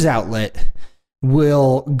news outlet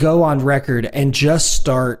will go on record and just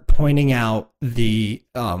start pointing out the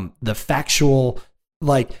factual,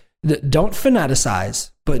 don't fanaticize,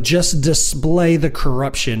 but just display the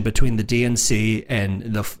corruption between the DNC and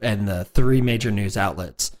the three major news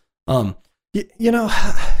outlets.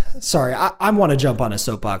 Sorry, I want to jump on a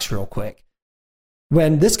soapbox real quick.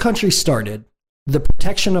 When this country started, the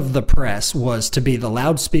protection of the press was to be the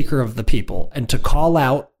loudspeaker of the people and to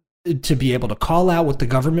be able to call out what the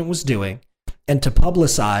government was doing and to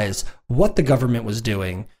publicize what the government was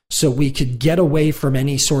doing so we could get away from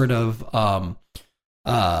any sort of,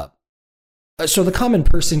 so the common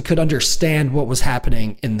person could understand what was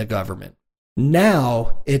happening in the government.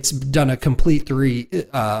 Now it's done a complete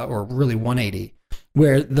 180.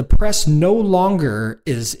 Where the press no longer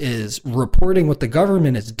is reporting what the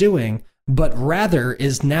government is doing, but rather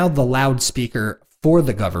is now the loudspeaker for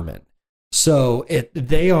the government. So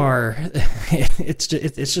it's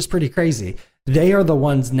just pretty crazy. They are the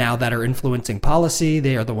ones now that are influencing policy.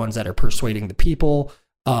 They are the ones that are persuading the people.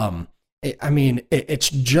 It's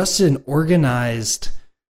just an organized.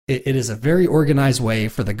 It is a very organized way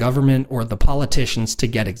for the government or the politicians to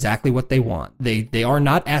get exactly what they want. They are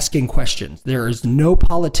not asking questions. There is no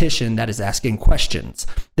politician that is asking questions.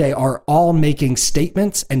 They are all making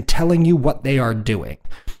statements and telling you what they are doing.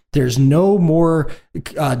 There's no more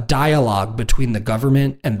dialogue between the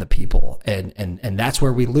government and the people, and that's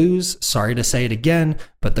where we lose. Sorry to say it again,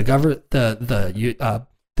 but the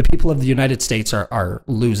people of the United States are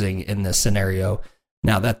losing in this scenario.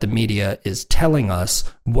 Now that the media is telling us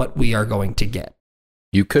what we are going to get.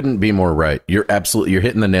 You couldn't be more right. You're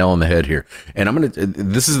hitting the nail on the head here. And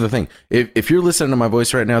this is the thing. If you're listening to my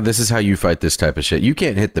voice right now, this is how you fight this type of shit. You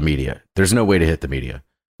can't hit the media. There's no way to hit the media.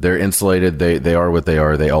 They're insulated. They are what they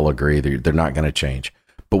are. They all agree. They're not going to change.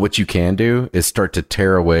 But what you can do is start to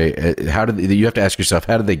tear away. You have to ask yourself,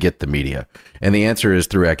 how did they get the media? And the answer is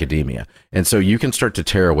through academia. And so you can start to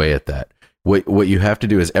tear away at that. What you have to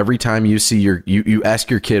do is every time you see you ask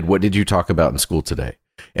your kid, what did you talk about in school today?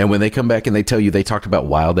 And when they come back and they tell you they talked about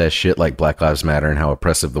wild ass shit like Black Lives Matter and how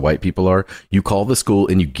oppressive the white people are, you call the school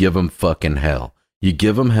and you give them fucking hell. You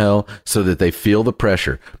give them hell so that they feel the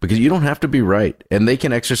pressure, because you don't have to be right, and they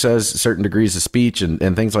can exercise certain degrees of speech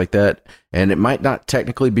and things like that. And it might not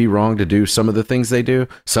technically be wrong to do some of the things they do.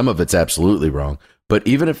 Some of it's absolutely wrong. But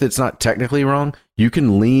even if it's not technically wrong, you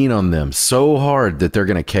can lean on them so hard that they're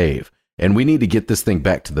going to cave. And we need to get this thing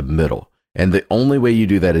back to the middle. And the only way you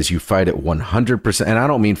do that is you fight it 100%. And I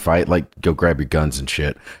don't mean fight like go grab your guns and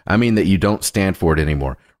shit. I mean that you don't stand for it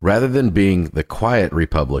anymore. Rather than being the quiet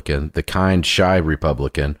Republican, the kind, shy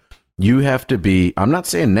Republican, you have to be, I'm not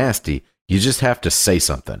saying nasty, you just have to say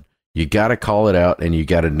something. You got to call it out and you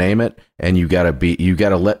got to name it, and you got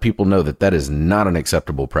to let people know that that is not an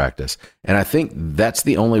acceptable practice. And I think that's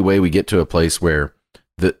the only way we get to a place where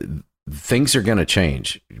the things are going to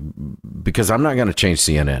change, because I'm not going to change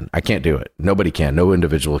CNN. I can't do it. Nobody can. No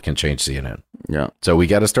individual can change CNN. Yeah. So we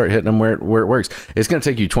got to start hitting them where it works. It's going to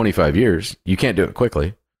take you 25 years. You can't do it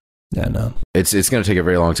quickly. Yeah, no. It's going to take a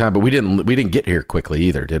very long time, but we didn't get here quickly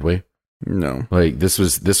either, did we? No. Like this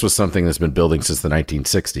was something that's been building since the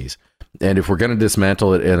 1960s. And if we're going to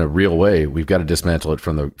dismantle it in a real way, we've got to dismantle it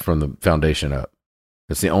from the foundation up.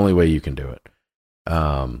 That's the only way you can do it.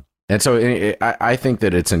 And so I think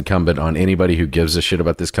that it's incumbent on anybody who gives a shit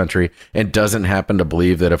about this country and doesn't happen to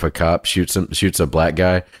believe that if a cop shoots a black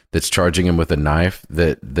guy that's charging him with a knife,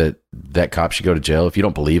 that cop should go to jail. If you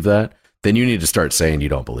don't believe that, then you need to start saying you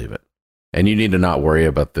don't believe it. And you need to not worry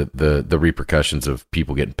about the repercussions of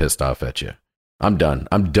people getting pissed off at you. I'm done.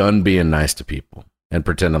 I'm done being nice to people and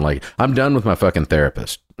pretending like I'm done with my fucking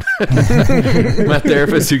therapist. My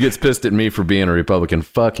therapist who gets pissed at me for being a Republican,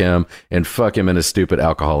 fuck him, and fuck him in his stupid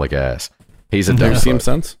alcoholic ass. He's a dumb Have you seen him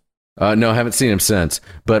since? No, I haven't seen him since.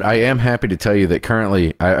 But I am happy to tell you that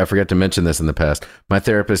currently, I forgot to mention this in the past, my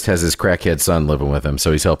therapist has his crackhead son living with him,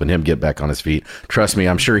 so he's helping him get back on his feet. Trust me,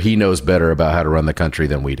 I'm sure he knows better about how to run the country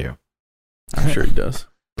than we do. I'm sure he does.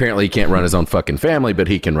 Apparently he can't run his own fucking family, but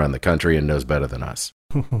he can run the country and knows better than us.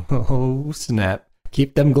 Oh, snap.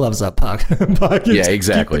 Keep them gloves up, pockets. Yeah,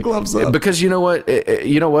 exactly. Keep the gloves up. Because you know what?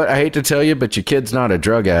 I hate to tell you, but your kid's not a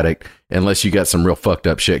drug addict unless you got some real fucked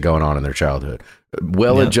up shit going on in their childhood.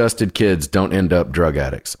 Well-adjusted kids don't end up drug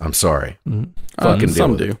addicts. I'm sorry. Fucking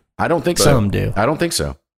some do. I don't think so. Some do. I don't think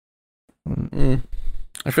so.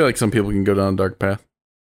 I feel like some people can go down a dark path.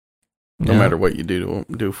 No matter what you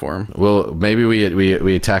do for them. Well, maybe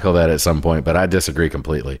we tackle that at some point, but I disagree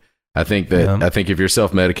completely. I think if you're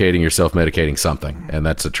self-medicating, you're self-medicating something, and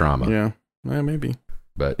that's a trauma. Yeah, maybe.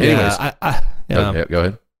 But anyways, go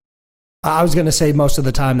ahead. I was going to say most of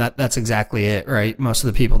the time that's exactly it, right? Most of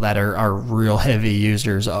the people that are real heavy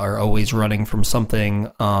users are always running from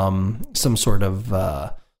something, some sort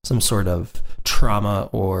of trauma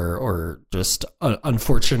or just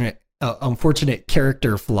unfortunate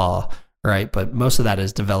character flaw, right? But most of that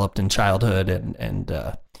is developed in childhood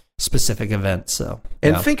and specific events. So,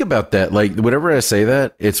 and think about that. Like, whenever I say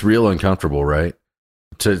that, it's real uncomfortable, right?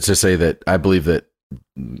 To say that I believe that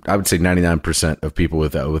I would say 99% of people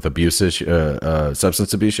with abuse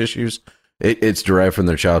substance abuse issues, it's derived from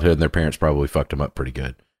their childhood, and their parents probably fucked them up pretty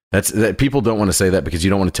good. That people don't want to say that because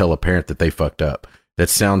you don't want to tell a parent that they fucked up. That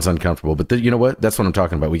sounds uncomfortable, but you know what? That's what I'm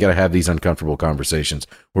talking about. We got to have these uncomfortable conversations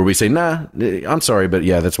where we say, "Nah, I'm sorry, but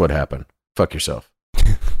yeah, that's what happened. Fuck yourself."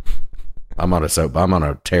 I'm on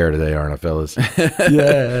a tear today, aren't I, fellas?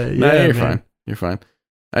 Yeah, you're fine. You're fine.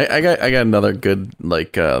 I got another good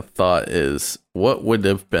thought is what would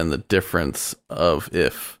have been the difference of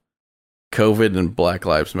if COVID and Black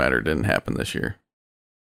Lives Matter didn't happen this year?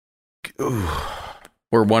 Ooh.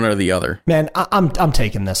 Or one or the other. Man, I'm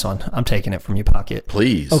taking this one. I'm taking it from your pocket.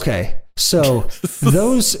 Please. Okay. So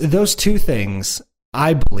those two things,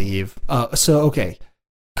 I believe. Okay.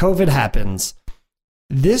 COVID happens.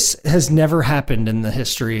 This has never happened in the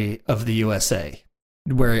history of the USA,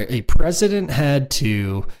 where a president had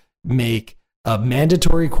to make a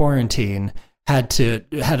mandatory quarantine, had to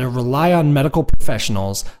rely on medical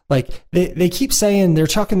professionals. Like they keep saying they're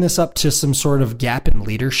chalking this up to some sort of gap in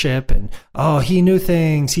leadership and, oh, he knew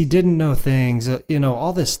things, he didn't know things,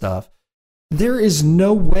 all this stuff. There is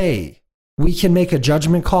no way we can make a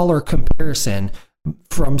judgment call or comparison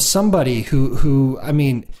from somebody who I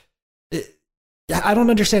mean, I don't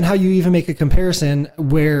understand how you even make a comparison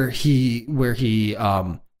where he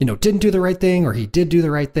didn't do the right thing or he did do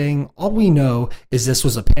the right thing. All we know is this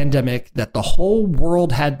was a pandemic that the whole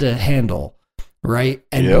world had to handle, right?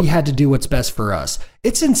 And we had to do what's best for us.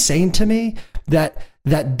 It's insane to me that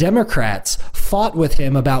Democrats fought with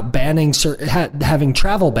him about banning having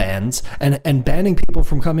travel bans and banning people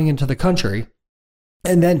from coming into the country,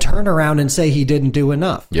 and then turn around and say he didn't do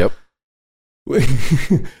enough. Yep.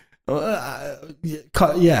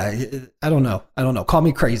 Yeah, I don't know. Call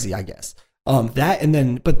me crazy, I guess. That and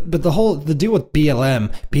then, but the deal with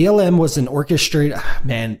BLM was an orchestrated.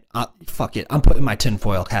 Man, fuck it. I'm putting my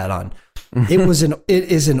tinfoil hat on. It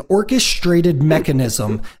is an orchestrated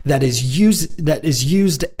mechanism that is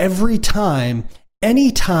used every time,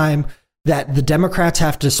 anytime that the Democrats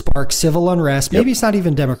have to spark civil unrest. Maybe it's not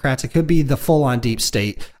even Democrats. It could be the full-on deep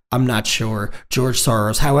state. I'm not sure. George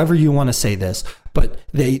Soros, however you want to say this. But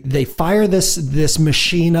they fire this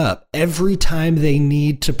machine up every time they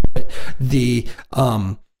need to put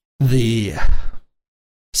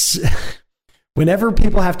whenever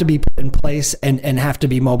people have to be put in place and have to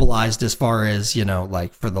be mobilized as far as,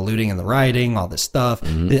 like for the looting and the rioting, all this stuff,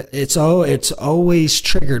 it's always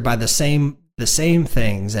triggered by the same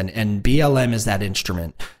things. And BLM is that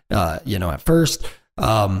instrument. At first,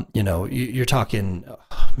 you're talking,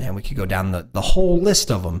 man, we could go down the whole list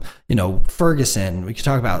of them, Ferguson, we could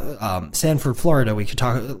talk about Sanford, Florida. We could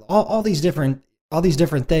talk all these different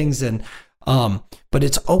things. And, but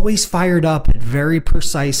it's always fired up at very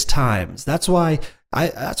precise times. That's why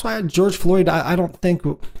George Floyd, I don't think,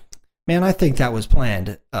 man, I think that was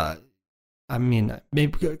planned. I mean,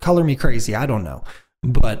 maybe color me crazy. I don't know,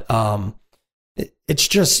 but,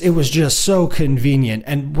 it was just so convenient.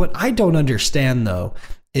 And what I don't understand though,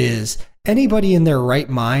 is anybody in their right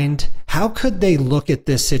mind, how could they look at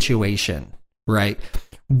this situation, right?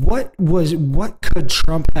 What could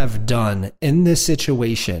Trump have done in this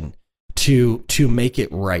situation to make it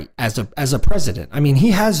right as a president? I mean,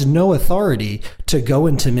 he has no authority to go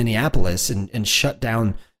into Minneapolis and shut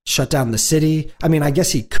down the city. I mean, I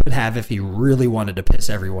guess he could have if he really wanted to piss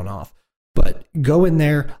everyone off. But go in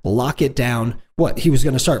there, lock it down. What, he was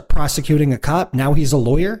going to start prosecuting a cop? Now he's a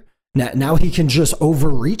lawyer? Now he can just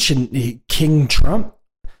overreach and king Trump?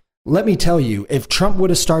 Let me tell you, if Trump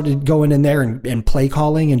would have started going in there and play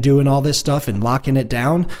calling and doing all this stuff and locking it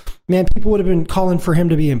down, man, people would have been calling for him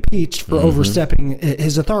to be impeached for overstepping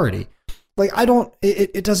his authority. Like,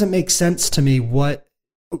 it doesn't make sense to me what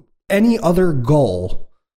any other goal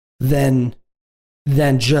than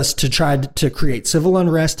just to try to create civil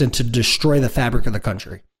unrest and to destroy the fabric of the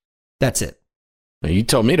country. That's it. You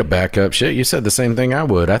told me to back up shit. You said the same thing I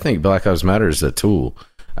would. I think Black Lives Matter is a tool.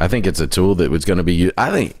 I think it's a tool that was going to be used.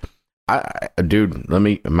 Dude,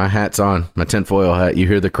 my hat's on, my tinfoil hat. You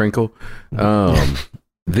hear the crinkle?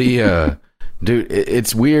 Dude,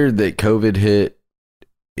 it's weird that COVID hit.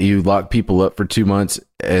 You lock people up for 2 months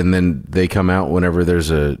and then they come out whenever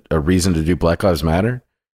there's a reason to do Black Lives Matter.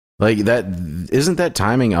 Like that, isn't that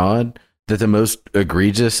timing odd that the most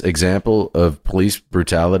egregious example of police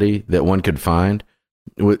brutality that one could find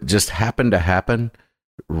would just happen to happen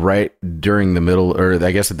right during the middle, or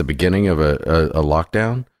I guess at the beginning of a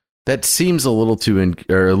lockdown? That seems a little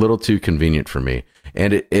too convenient for me.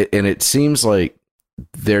 And it seems like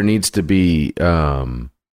there needs to be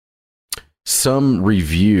some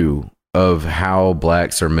review of how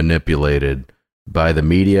blacks are manipulated by the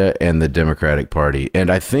media and the Democratic Party. And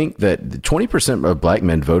I think that 20% of black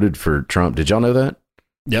men voted for Trump. Did y'all know that?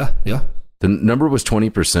 Yeah. The number was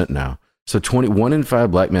 20% now. So 1 in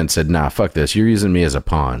 5 black men said, nah, fuck this. You're using me as a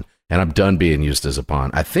pawn, and I'm done being used as a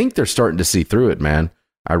pawn. I think they're starting to see through it, man.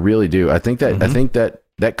 I really do. I think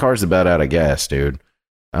that car's about out of gas, dude.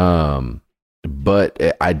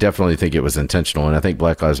 But I definitely think it was intentional, and I think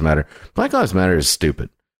Black Lives Matter is stupid.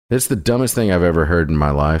 It's the dumbest thing I've ever heard in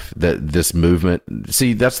my life, that this movement.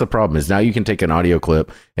 See, that's the problem, is now you can take an audio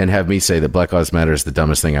clip and have me say that Black Lives Matter is the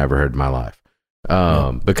dumbest thing I ever heard in my life.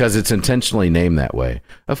 Because it's intentionally named that way.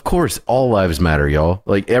 Of course, all lives matter, y'all.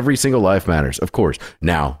 Like, every single life matters, of course.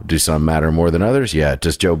 Now, do some matter more than others? Yeah.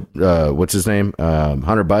 Does what's his name?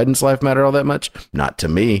 Hunter Biden's life matter all that much? Not to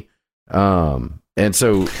me. And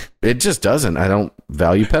so it just doesn't. I don't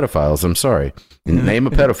value pedophiles. I'm sorry. Name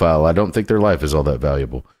a pedophile. I don't think their life is all that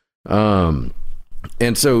valuable.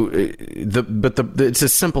 And so it's a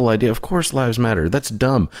simple idea. Of course lives matter. That's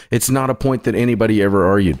dumb. It's not a point that anybody ever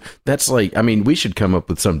argued. That's like, I mean, we should come up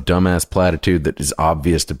with some dumbass platitude that is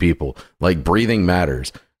obvious to people, like breathing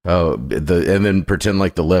matters. And then pretend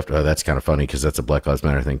like the left. Oh, that's kind of funny because that's a Black Lives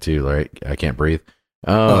Matter thing too, right? I can't breathe.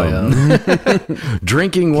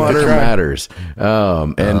 Drinking water matters.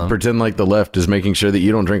 And pretend like the left is making sure that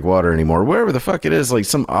you don't drink water anymore. Whatever the fuck it is, like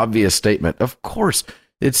some obvious statement. Of course.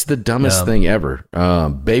 It's the dumbest thing ever.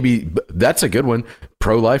 Baby, that's a good one.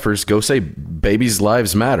 Pro-lifers, go say babies'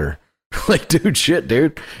 lives matter. Like, dude, shit,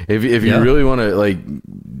 dude. If you really want to like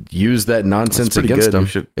use that nonsense against them,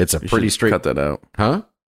 it's a pretty straight. Cut that out, huh?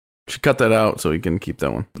 Should cut that out so we can keep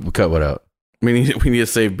that one. We'll cut what out? We need to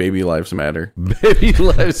save baby lives matter. Baby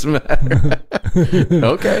lives matter.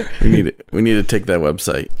 Okay, we need to take that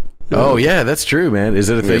website. Oh yeah, that's true, man. Is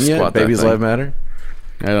it a thing yet? Babies' lives matter.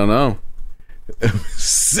 I don't know.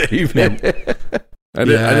 Save it. I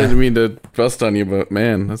didn't mean to bust on you, but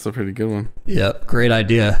man, that's a pretty good one. Yep, great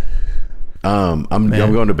idea. I'm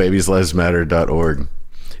going to babieslivesmatter.org.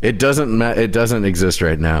 It doesn't exist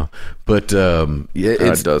right now, but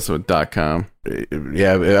it does with .com.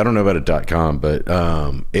 Yeah, I don't know about a .com, but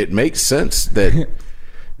it makes sense that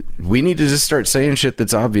we need to just start saying shit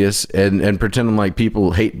that's obvious and pretending like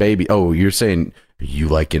people hate baby. Oh, you're saying you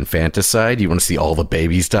like infanticide? You want to see all the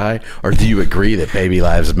babies die, or do you agree that baby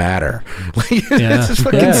lives matter? It's just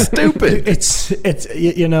fucking stupid.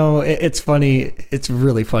 It's funny. It's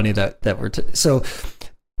really funny that we're so.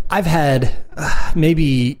 I've had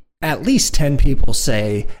maybe at least 10 people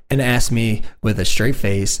say and ask me with a straight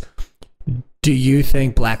face, "Do you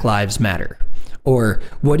think Black Lives Matter?" Or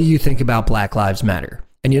 "What do you think about Black Lives Matter?"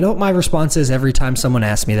 And you know what my response is every time someone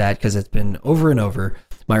asks me that, because it's been over and over.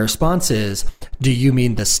 My response is, do you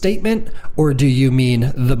mean the statement or do you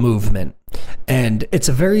mean the movement? And it's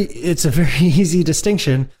a very easy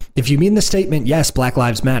distinction. If you mean the statement, yes, Black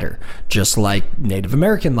Lives Matter, just like Native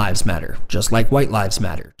American lives matter, just like white lives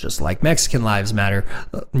matter, just like Mexican lives matter,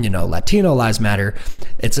 Latino lives matter.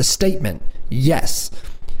 It's a statement. Yes.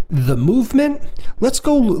 The movement, let's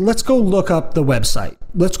go look up the website.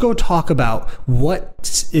 Let's go talk about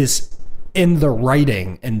what is in the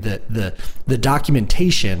writing and the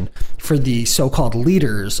documentation for the so-called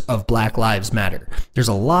leaders of Black Lives Matter. There's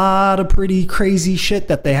a lot of pretty crazy shit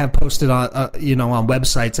that they have posted on on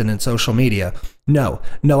websites and in social media. No,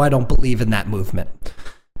 I don't believe in that movement.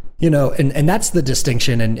 And that's the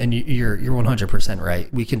distinction, and you're 100%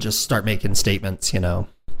 right. We can just start making statements,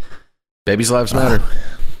 Babies' lives matter.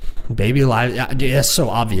 Baby lives, it's so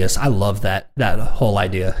obvious. I love that whole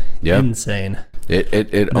idea. Yeah. Insane.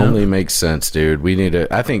 It only makes sense, dude. We need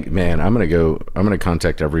to. I think, man, I'm gonna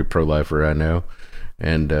contact every pro-lifer I know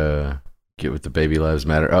and get with the Baby Lives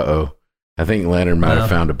Matter. I think Lantern might have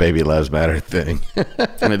found a Baby Lives Matter thing.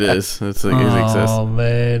 It is. It exists. Oh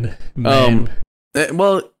man.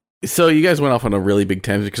 Well, so you guys went off on a really big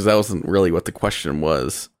tangent because that wasn't really what the question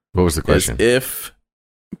was. What was the question? If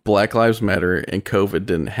Black Lives Matter and COVID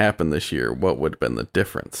didn't happen this year, what would have been the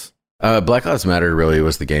difference? Black Lives Matter really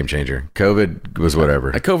was the game changer. COVID was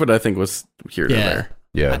whatever. COVID, I think, was here to there.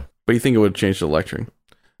 Yeah. But you think it would have changed the election?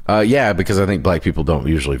 Yeah, because I think black people don't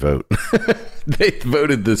usually vote. They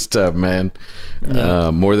voted this time, man,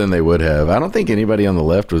 more than they would have. I don't think anybody on the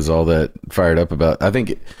left was all that fired up about. I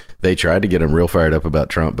think they tried to get them real fired up about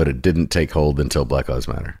Trump, but it didn't take hold until Black Lives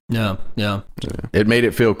Matter. Yeah. It made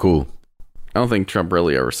it feel cool. I don't think Trump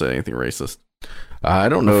really ever said anything racist. I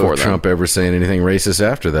don't know if Trump ever saying anything racist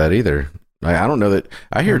after that either. I don't know that.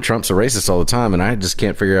 I hear Trump's a racist all the time, and I just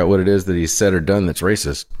can't figure out what it is that he's said or done that's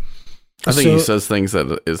racist. I think he says things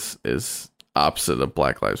that is opposite of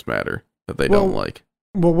Black Lives Matter that they don't like.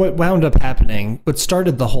 Well, what wound up happening, what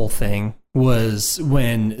started the whole thing was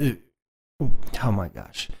when, oh my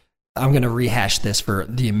gosh, I'm going to rehash this for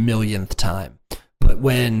the millionth time. But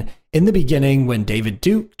in the beginning, when David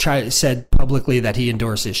Duke said publicly that he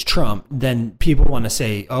endorses Trump, then people want to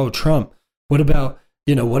say, "Oh, Trump, what about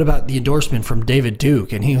the endorsement from David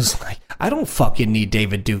Duke?" And he was like, "I don't fucking need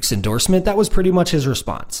David Duke's endorsement." That was pretty much his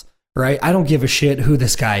response, right? I don't give a shit who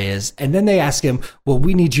this guy is. And then they ask him, "Well,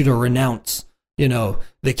 we need you to renounce, the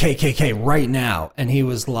KKK right now." And he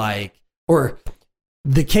was like, or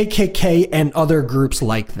the KKK and other groups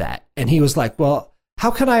like that. And he was like, "Well, how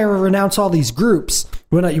can I renounce all these groups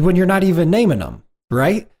when you're not even naming them,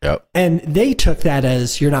 right?" Yep. And they took that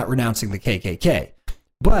as you're not renouncing the KKK.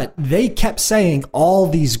 But they kept saying all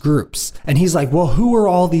these groups. And he's like, "Well, who are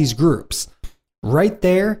all these groups?" Right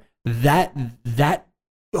there, that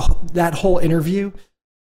whole interview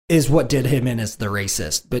is what did him in as the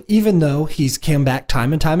racist. But even though he's come back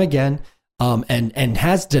time and time again, and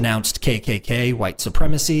has denounced KKK, white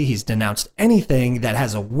supremacy, he's denounced anything that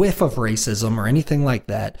has a whiff of racism or anything like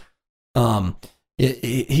that.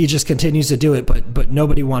 He just continues to do it, but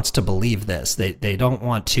nobody wants to believe this. They don't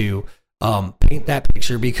want to paint that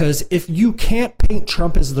picture, because if you can't paint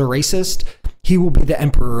Trump as the racist, he will be the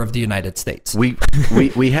emperor of the United States. We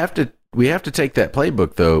have to take that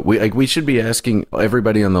playbook though. We should be asking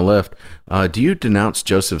everybody on the left, do you denounce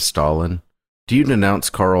Joseph Stalin? Do you denounce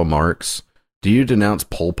Karl Marx? Do you denounce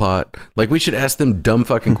Pol Pot? We should ask them dumb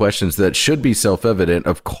fucking questions that should be self-evident.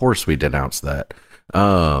 Of course we denounce that.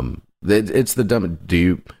 It's the dumb.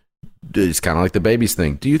 It's kind of like the babies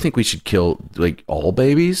thing. Do you think we should kill all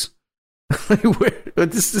babies?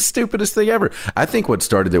 It's the stupidest thing ever. I think what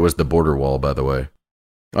started it was the border wall, by the way.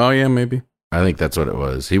 Oh yeah, maybe. I think that's what it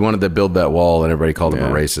was. He wanted to build that wall, and everybody called him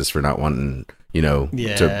a racist for not wanting,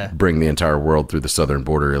 to bring the entire world through the southern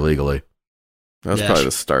border illegally. That's probably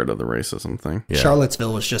the start of the racism thing. Yeah.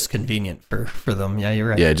 Charlottesville was just convenient for them. Yeah, you're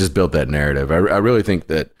right. Yeah, it just built that narrative. I really think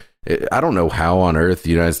that, I don't know how on earth the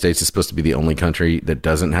United States is supposed to be the only country that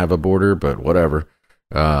doesn't have a border, but whatever.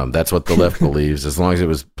 That's what the left believes, as long as it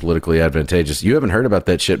was politically advantageous. You haven't heard about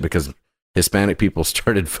that shit because Hispanic people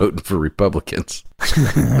started voting for Republicans.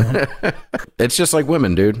 It's just like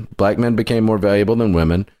women, dude. Black men became more valuable than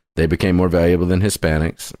women. They became more valuable than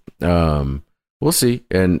Hispanics. We'll see.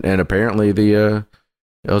 And apparently the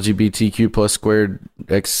LGBTQ plus squared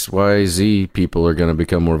XYZ people are going to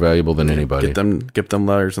become more valuable than anybody. Get them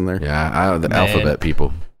letters in there. Yeah, the alphabet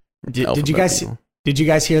people. Did you guys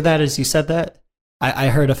hear that as you said that? I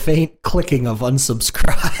heard a faint clicking of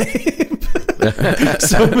unsubscribe.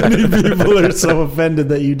 So many people are so offended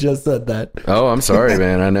that you just said that. Oh, I'm sorry,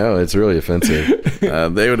 man. I know it's really offensive.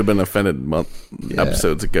 They would have been offended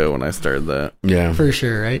episodes ago when I started that. Yeah, for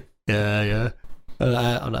sure, right? Yeah.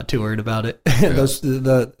 I'm not too worried about it. Yeah.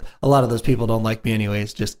 A lot of those people don't like me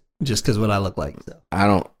anyways, just because what I look like. So. I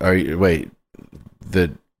don't. Wait,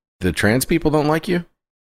 the trans people don't like you?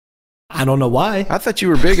 I don't know why. I thought you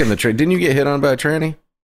were big in the Didn't you get hit on by a tranny?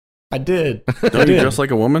 I did. Don't you dress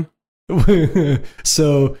like a woman?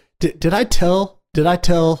 So did I tell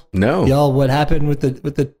no y'all what happened with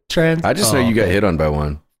the trans? I just know you got hit on by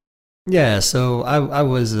one. Yeah, so I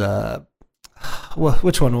was well,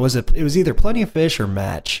 which one was it? It was either Plenty of Fish or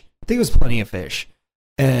Match. I think it was Plenty of Fish.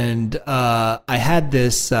 And I had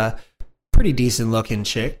this pretty decent looking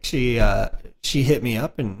chick. She hit me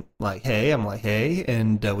up and like, hey, I'm like, hey,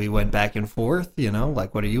 and we went back and forth,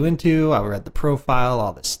 like, what are you into? I read the profile,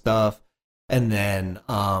 all this stuff. And then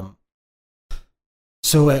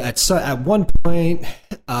so at one point,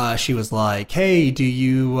 she was like, "Hey, do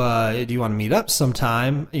you want to meet up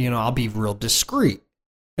sometime? I'll be real discreet."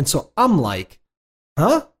 And so I'm like,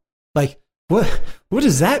 "Huh? Like, what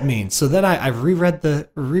does that mean?" So then I reread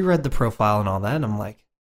the profile and all that, and I'm like,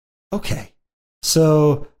 "Okay."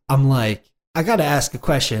 So I'm like, I got to ask a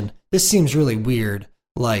question. This seems really weird.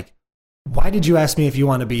 Like, why did you ask me if you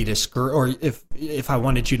want to be discreet, or if I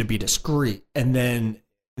wanted you to be discreet? And then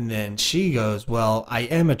she goes, "Well, I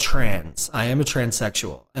am a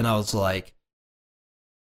transsexual." And I was like,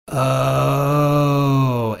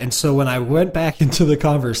 "Oh." And so when I went back into the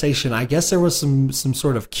conversation, I guess there was some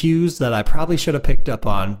sort of cues that I probably should have picked up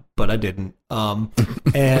on, but I didn't.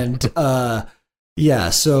 Yeah,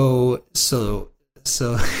 so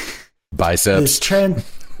biceps.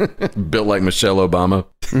 Built like Michelle Obama.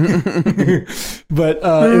 But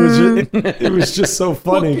it was just so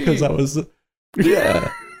funny because I was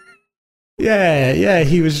yeah,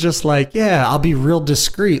 he was just like, "Yeah, I'll be real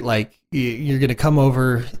discreet. Like, you're going to come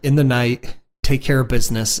over in the night, take care of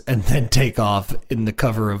business, and then take off in the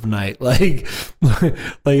cover of night." Like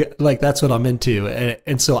that's what I'm into.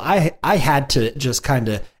 And so I had to just kind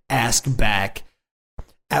of ask back,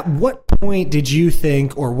 at what point did you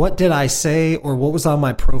think, or what did I say, or what was on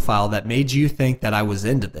my profile that made you think that I was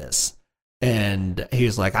into this? And he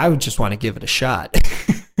was like, "I would just want to give it a shot."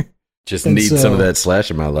 Just need some of that slash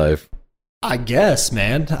in my life. I guess,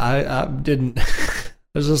 man. I didn't. I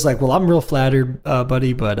was just like, "Well, I'm real flattered,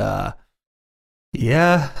 buddy, but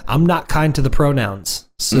yeah, I'm not kind to the pronouns."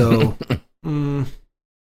 So, do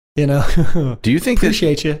you think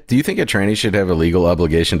appreciate you? Do you think a tranny should have a legal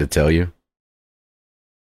obligation to tell you?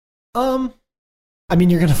 I mean,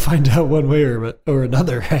 you're gonna find out one way or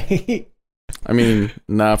another, right? I mean,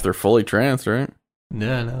 not if they're fully trans, right?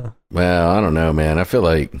 No. Well, I don't know, man. I feel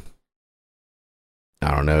like,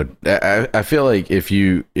 I don't know. I feel like if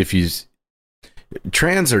you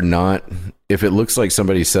trans or not, if it looks like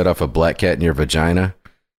somebody set off a black cat in your vagina,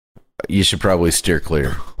 you should probably steer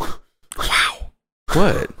clear. Wow.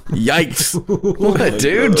 What? Yikes. What,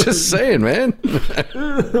 dude? Just saying, man.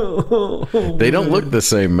 They don't look the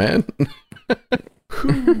same, man.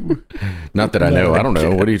 Not that I know. I don't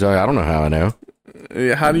know. What are you talking? I don't know how I know.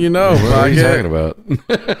 How do you know? What are you talking about?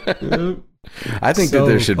 I think that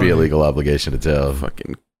there should be a legal obligation to tell.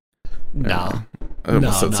 Fucking no. I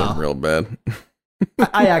almost said something real bad.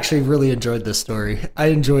 I actually really enjoyed this story. I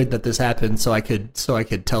enjoyed that this happened, so I could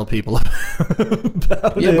tell people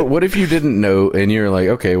about it. Yeah, but what if you didn't know and you're like,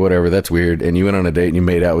 okay, whatever, that's weird, and you went on a date and you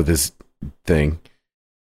made out with this thing?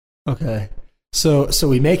 Okay, so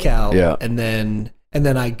we make out, yeah, and then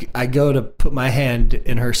I go to put my hand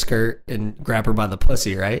in her skirt and grab her by the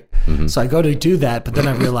pussy, right? Mm-hmm. So I go to do that, but then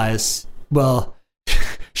I realize, well,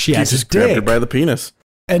 she has just a dick. Grabbed her by the penis.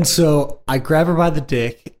 And so I grab her by the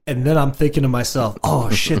dick, and then I'm thinking to myself, "Oh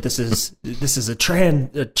shit, this is a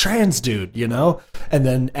trans dude," And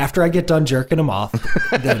then after I get done jerking him off,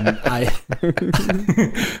 and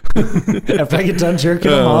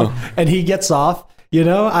he gets off, You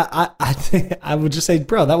know, I think I would just say,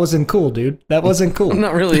 bro, that wasn't cool, dude. That wasn't cool. I'm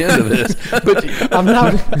not really into this, but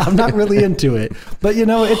I'm not really into it. But you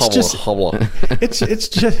know, it's just kid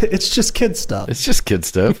stuff. It's just kid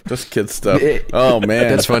stuff. Just kid stuff. Oh man,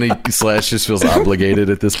 that's funny. Slash just feels obligated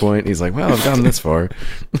at this point. He's like, well, I've gone this far.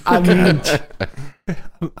 I mean,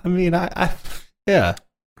 yeah.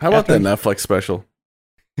 How about that Netflix special?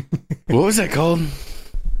 What was that called?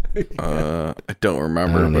 I don't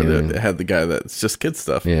remember, but it had the guy that's just kid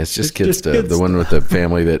stuff. Yeah, it's just kid stuff. The one with the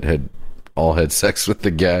family that had sex with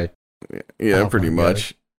the guy. Yeah, pretty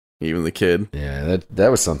much. Even the kid. Yeah, that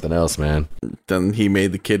was something else, man. Then he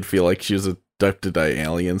made the kid feel like she was abducted by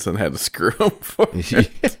aliens and had to screw him for it. Yeah,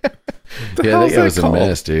 that guy was a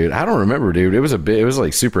mess, dude. I don't remember, dude. It was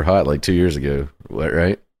like super hot like 2 years ago,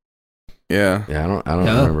 right? Yeah. I don't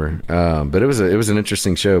remember. But it was an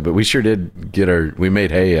interesting show. But we sure did we made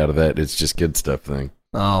hay out of that. It's just kid stuff thing.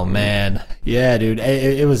 Oh man, yeah, dude.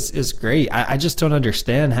 It was great. I just don't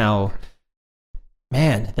understand how,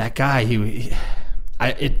 man, that guy.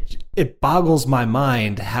 It boggles my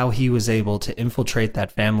mind how he was able to infiltrate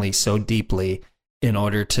that family so deeply in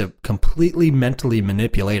order to completely mentally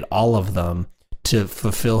manipulate all of them to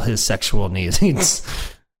fulfill his sexual needs.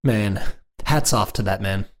 Man, hats off to that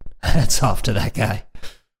man. Hats off to that guy.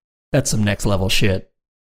 That's some next level shit.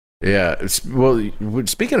 Yeah. Well,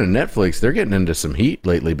 speaking of Netflix, they're getting into some heat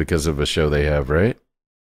lately because of a show they have, right?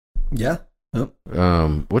 Yeah. Oh.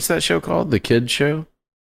 What's that show called? The Kids Show?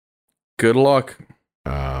 Good luck.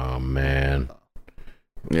 Oh, man.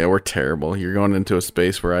 Yeah, we're terrible. You're going into a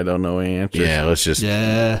space where I don't know any answers. Yeah, let's just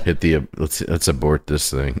hit let's abort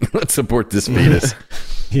this thing. Let's abort this fetus.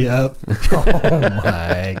 Yep. Oh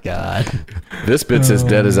my God. This bit's as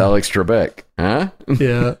dead as Alex Trebek. Huh?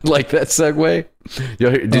 Yeah. Like that segue?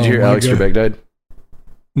 Did you hear Alex Trebek died?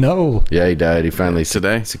 No. Yeah, he died. He finally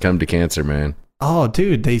succumbed to cancer, man. Oh,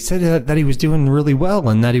 dude, they said that he was doing really well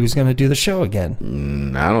and that he was going to do the show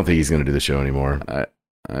again. I don't think he's going to do the show anymore. I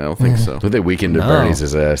don't think so. Would they weekend at Bernie's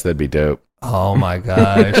his ass? That'd be dope. Oh my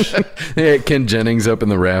gosh. Yeah, Ken Jennings up in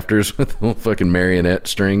the rafters with little fucking marionette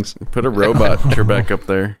strings. Put a robot Trebek up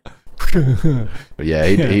there. But yeah,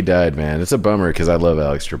 he died, man. It's a bummer because I love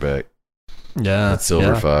Alex Trebek. Yeah. That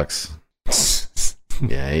Silver Fox.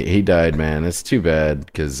 Yeah, he died, man. It's too bad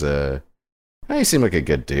because he seemed like a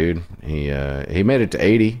good dude. He made it to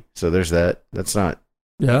 80, so there's that. That's my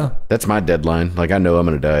deadline. Like I know I'm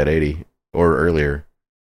going to die at 80 or earlier.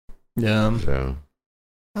 Yeah. So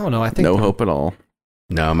I don't know. I think no hope at all.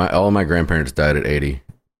 No, all of my grandparents died at 80,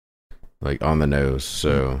 like on the nose.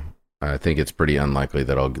 So I think it's pretty unlikely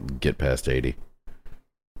that I'll get past 80.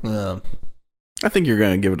 I think you're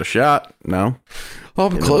going to give it a shot. No,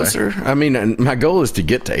 I'm closer. I mean, my goal is to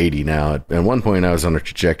get to 80 now. At one point, I was on a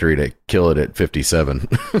trajectory to kill it at 57.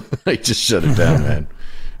 I just shut it down, man.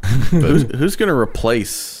 But who's going to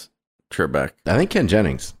replace Trebek? I think Ken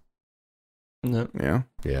Jennings. No.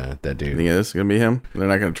 Yeah, that dude. You think it's going to be him? They're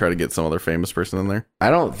not going to try to get some other famous person in there?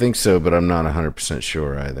 I don't think so, but I'm not 100%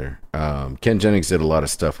 sure either. Ken Jennings did a lot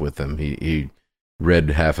of stuff with him. He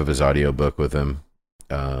read half of his audiobook with him.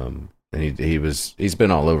 And he's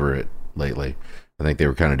been all over it lately. I think they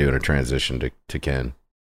were kind of doing a transition to Ken.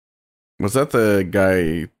 Was that the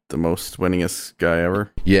guy, the most winningest guy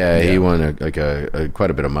ever? Yeah. He won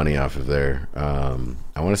quite a bit of money off of there.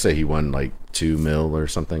 I want to say he won like $2 million or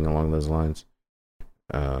something along those lines.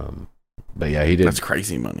 But yeah, he did. That's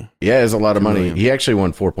crazy money. Yeah, it's a lot of money. Million. He actually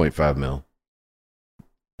won $4.5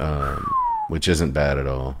 million, which isn't bad at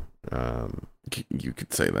all. You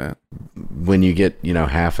could say that. When you get,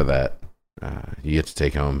 half of that, you get to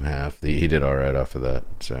take home half. He did all right off of that.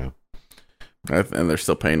 So, and they're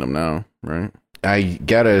still paying him now, right? I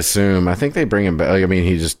gotta assume. I think they bring him back. Like, I mean,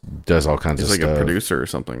 he just does all kinds of stuff. He's like a producer or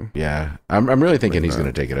something. Yeah, I'm really thinking he's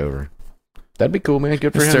going to take it over. That'd be cool, man.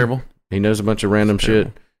 Good for him. Terrible. He knows a bunch of random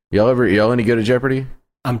shit. Y'all any good at Jeopardy?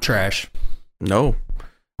 I'm trash. No.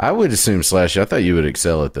 I would assume Slash. I thought you would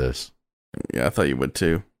excel at this. Yeah, I thought you would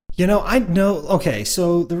too. I know. Okay,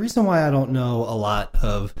 so the reason why I don't know a lot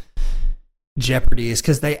of Jeopardy is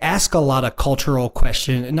because they ask a lot of cultural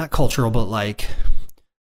questions. Not cultural, but like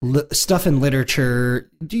stuff in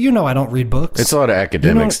literature. I don't read books. It's a lot of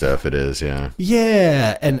academic stuff. It is, yeah.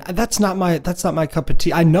 Yeah, and that's not my cup of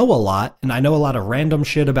tea. I know a lot, and I know a lot of random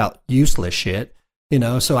shit about useless shit.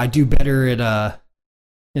 So I do better at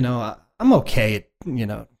I'm okay at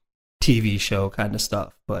TV show kind of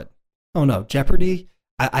stuff. But oh no, Jeopardy.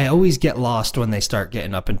 I always get lost when they start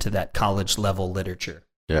getting up into that college level literature.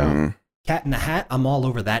 Yeah. Mm-hmm. Cat in the Hat, I'm all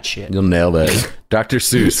over that shit. You'll nail that. Dr.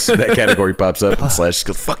 Seuss, that category pops up and Slash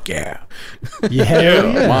goes, fuck yeah. Yeah.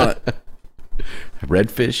 I'm on it.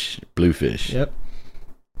 Red fish, blue fish. Yep.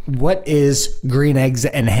 What is green eggs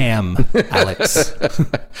and ham, Alex?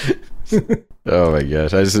 Oh my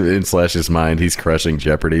gosh! I just in Slash's mind, he's crushing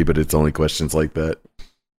Jeopardy, but it's only questions like that.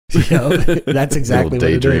 That's exactly what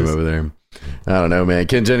it daydream is. over there. I don't know, man.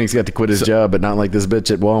 Ken Jennings got to quit his job, but not like this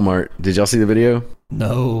bitch at Walmart. Did y'all see the video?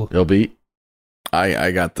 No. LB?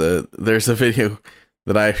 I got there's a video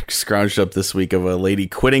that I scrounged up this week of a lady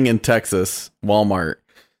quitting in Texas Walmart,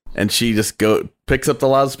 and she just picks up the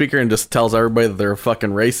loudspeaker and just tells everybody that they're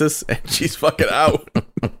fucking racist, and she's fucking out.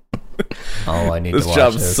 Oh, I need this to watch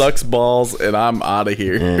job this. sucks balls, and I'm out of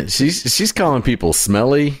here. Yeah, she's calling people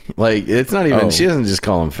smelly. Like, it's not even, she doesn't just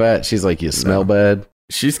call them fat. She's like, you smell bad.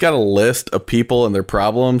 She's got a list of people and their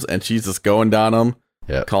problems, and she's just going down them,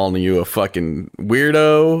 calling you a fucking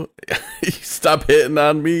weirdo. Stop hitting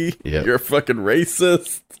on me. Yep. You're a fucking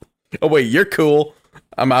racist. Oh, wait, you're cool.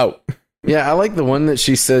 I'm out. Yeah, I like the one that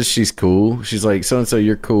she says she's cool. She's like, so-and-so,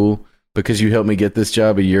 you're cool because you helped me get this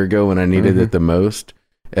job a year ago when I needed it the most.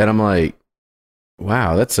 And I'm like,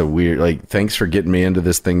 wow, that's a weird, like, thanks for getting me into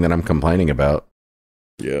this thing that I'm complaining about.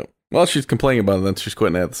 Yeah. Well, she's complaining about it, then she's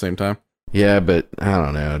quitting at the same time. Yeah, but I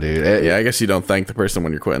don't know, dude. Yeah, I guess you don't thank the person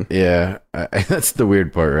when you're quitting. Yeah, that's the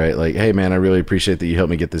weird part, right? Like, hey, man, I really appreciate that you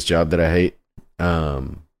helped me get this job that I hate. I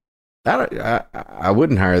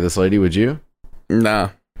wouldn't hire this lady, would you?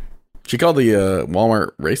 Nah. She called the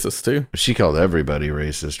Walmart racist, too. She called everybody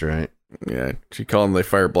racist, right? Yeah, she called them they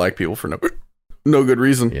fire black people for no good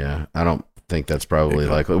reason. Yeah, I don't think that's probably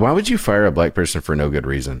likely. Why would you fire a black person for no good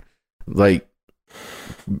reason? Like,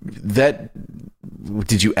 that,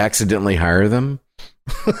 did you accidentally hire them?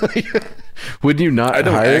 Would you not I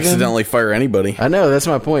don't hire accidentally fire anybody. I know, that's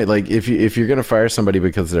my point. Like, if you're going to fire somebody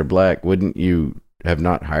because they're black, wouldn't you have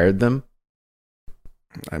not hired them?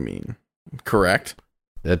 I mean, correct.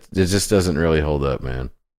 It just doesn't really hold up, man.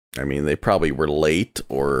 I mean, they probably were late,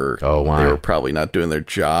 or why? They were probably not doing their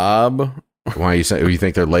job. Why you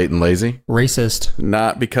think they're late and lazy? Racist.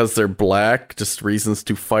 Not because they're black, just reasons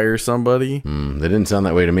to fire somebody. They didn't sound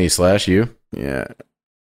that way to me. Slash, you? Yeah.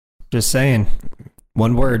 Just saying.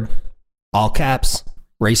 One word. All caps.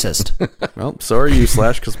 Racist. Well, so are you,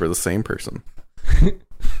 Slash, because we're the same person.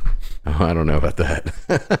 Oh, I don't know about that.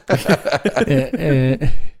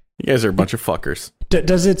 You guys are a bunch of fuckers.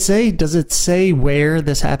 Does it say where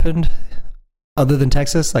this happened other than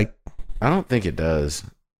Texas? Like, I don't think it does.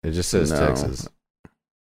 It just says Texas.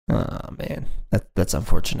 Oh, man. That's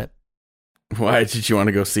unfortunate. Why did you want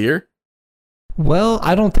to go see her? Well,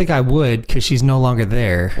 I don't think I would because she's no longer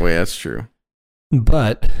there. Well, yeah, that's true.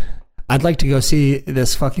 But I'd like to go see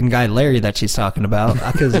this fucking guy Larry that she's talking about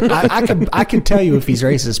because I can tell you if he's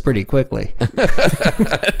racist pretty quickly.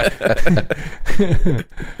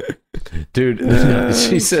 Dude,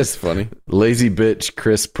 she says funny. Lazy bitch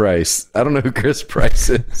Chris Price. I don't know who Chris Price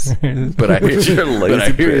is, but I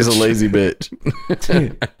hear he's a lazy bitch.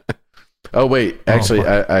 Oh wait, actually,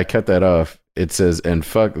 I cut that off. It says, and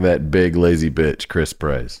fuck that big lazy bitch Chris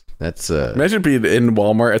Price. That's imagine being in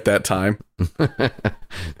Walmart at that time. That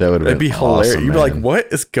would have been hilarious. awesome, You'd be like, what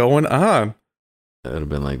is going on? That would have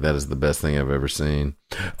been like, that is the best thing I've ever seen.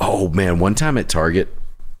 Oh man, one time at Target,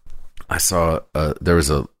 I saw there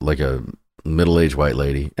was a middle-aged white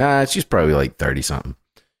lady. She's probably like 30 something,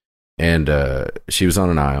 and she was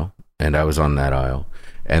on an aisle, and I was on that aisle,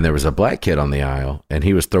 and there was a black kid on the aisle, and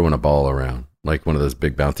he was throwing a ball around, like one of those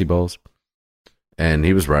big bouncy balls. And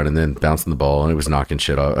he was running, then bouncing the ball, and it was knocking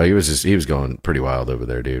shit off. He was going pretty wild over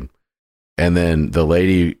there, dude. And then the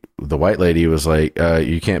white lady was like,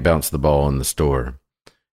 you can't bounce the ball in the store.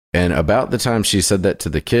 And about the time she said that to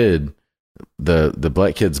the kid, the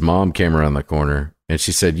black kid's mom came around the corner, and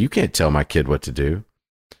she said, you can't tell my kid what to do.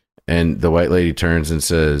 And the white lady turns and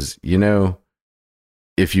says,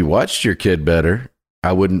 if you watched your kid better,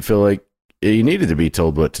 I wouldn't feel like you needed to be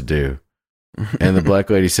told what to do. And the black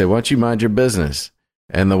lady said, why don't you mind your business?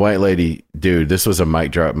 And the white lady, dude, this was a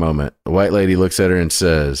mic drop moment. The white lady looks at her and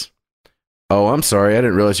says, oh, I'm sorry. I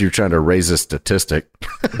didn't realize you were trying to raise a statistic.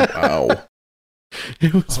 Wow.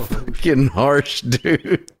 It was fucking harsh,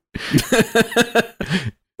 dude.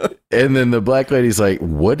 And then the black lady's like,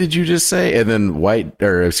 what did you just say? And then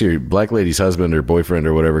black lady's husband or boyfriend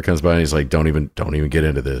or whatever comes by and he's like, don't even get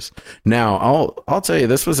into this. Now, I'll tell you,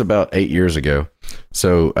 this was about 8 years ago.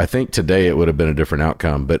 So I think today it would have been a different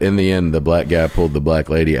outcome. But in the end, the black guy pulled the black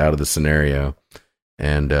lady out of the scenario.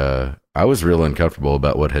 And I was real uncomfortable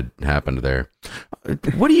about what had happened there.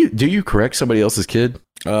 What do you correct somebody else's kid?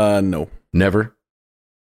 No. Never?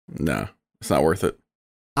 No, it's not worth it.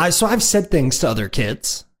 So I've said things to other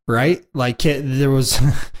kids, right? Like there was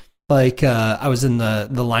Like, I was in the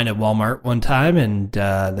line at Walmart one time, and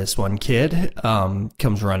this one kid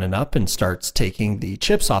comes running up and starts taking the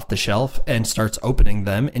chips off the shelf and starts opening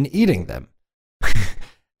them and eating them.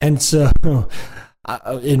 And so,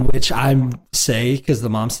 in which I'm because the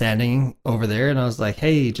mom's standing over there, and I was like,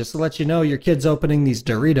 hey, just to let you know, your kid's opening these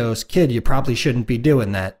Doritos. Kid, you probably shouldn't be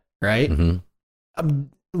doing that, right? Mm-hmm.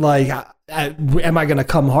 Like, am I going to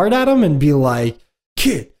come hard at him and be like,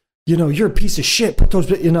 kid, you're a piece of shit. Put those,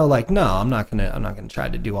 like, no, I'm not gonna try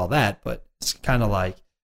to do all that. But it's kind of like,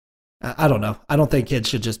 I don't know. I don't think kids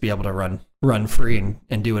should just be able to run free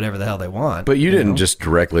and do whatever the hell they want. But you didn't just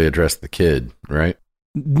directly address the kid, right?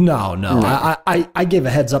 No. I gave a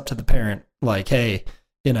heads up to the parent, like, hey,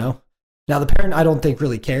 Now the parent, I don't think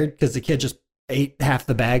really cared because the kid just ate half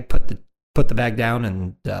the bag, put the bag down,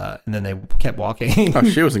 and then they kept walking. Oh,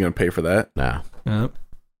 she wasn't gonna pay for that. Nah.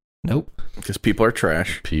 Nope. Because people are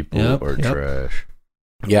trash. People are trash.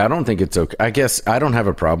 Yeah, I don't think it's okay. I guess I don't have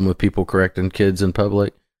a problem with people correcting kids in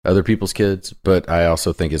public, other people's kids, but I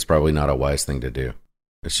also think it's probably not a wise thing to do.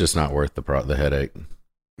 It's just not worth the headache.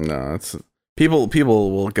 No, it's people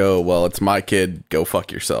will go, well, it's my kid, go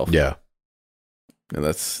fuck yourself. Yeah. And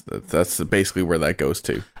that's basically where that goes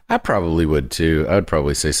to. I probably would too. I would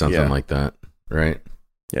probably say something like that, right?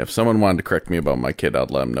 Yeah, if someone wanted to correct me about my kid,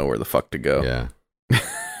 I'd let them know where the fuck to go. Yeah.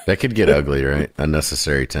 That could get ugly, right?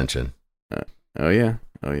 Unnecessary tension. Oh, yeah,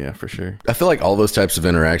 for sure. I feel like all those types of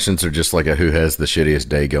interactions are just like a who has the shittiest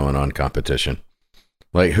day going on competition.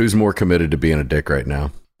 Like, who's more committed to being a dick right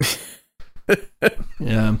now?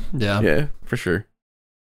 Yeah, for sure.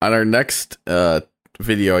 On our next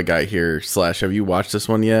video I got here, have you watched this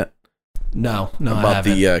one yet? No, about I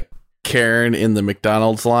haven't. The Karen in the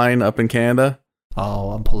McDonald's line up in Canada.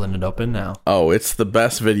 Oh, I'm pulling it open now. Oh, it's the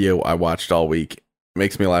best video I watched all week.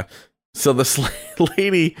 Makes me laugh. So this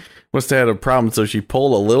lady must have had a problem, so she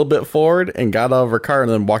pulled a little bit forward and got out of her car and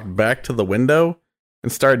then walked back to the window and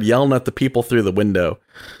started yelling at the people through the window.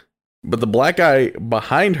 But the black guy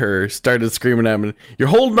behind her started screaming at him, "You're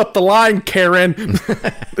holding up the line, Karen!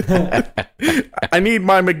 I need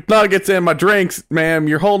my McNuggets and my drinks, ma'am.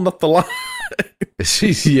 You're holding up the line."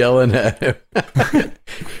 She's yelling at him.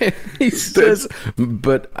 He says,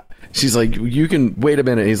 but she's like, "You can wait a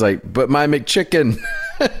minute." He's like, "But my McChicken."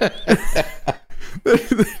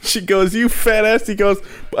 She goes, "You fat ass." He goes,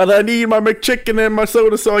 "But I need my McChicken and my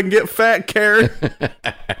soda so I can get fat, Karen."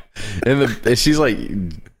 And she's like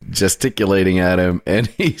gesticulating at him, and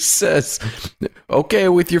he says, "Okay,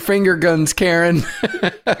 with your finger guns, Karen."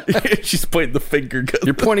 She's pointing the finger guns.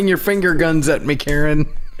 "You're pointing your finger guns at me, Karen."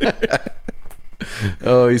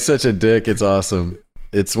 Oh, he's such a dick. It's awesome.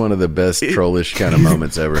 It's one of the best trollish kind of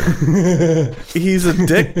moments ever. He's a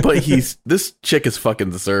dick, but this chick is fucking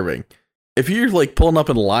deserving. If you're like pulling up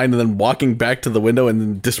in line and then walking back to the window and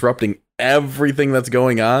then disrupting everything that's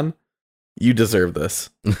going on, you deserve this.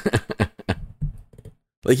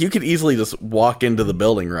 Like, you could easily just walk into the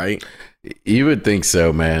building, right? You would think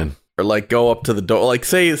so, man. Or like go up to the door. Like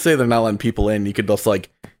say they're not letting people in, you could just like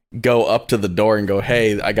go up to the door and go,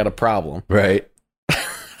 "Hey, I got a problem." Right.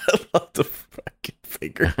 I love the fucking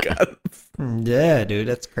finger guns. Yeah, dude,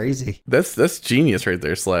 that's crazy. That's genius right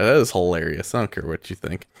there, Sly. That is hilarious. I don't care what you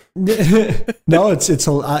think. No, it's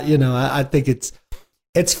I think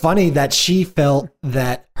it's funny that she felt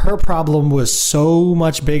that her problem was so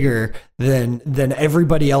much bigger than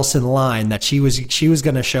everybody else in line, that she was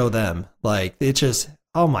going to show them. Like, it just,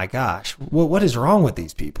 oh my gosh, what is wrong with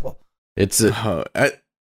these people?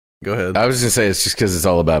 Go ahead. I was gonna say, it's just because it's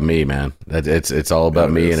all about me, man. It's all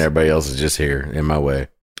about me, and everybody else is just here in my way.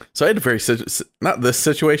 So I had a very not this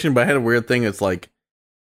situation, but I had a weird thing. It's like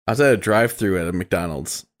I was at a drive-thru at a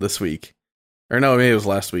McDonald's this week, or no, maybe it was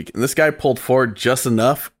last week, and this guy pulled forward just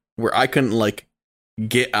enough where I couldn't like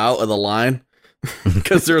get out of the line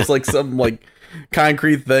because there was like some like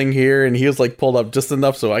concrete thing here, and he was like pulled up just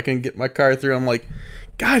enough so I can get my car through. I'm like,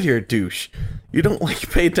 God, you're a douche. You don't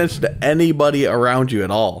like pay attention to anybody around you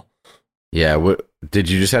at all. Yeah, what did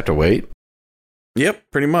you just have to wait? Yep,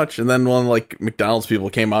 pretty much. And then one like McDonald's people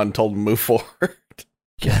came out and told him to move forward.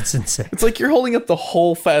 That's insane. It's like you're holding up the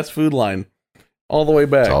whole fast food line all the way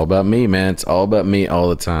back. It's all about me, man. It's all about me all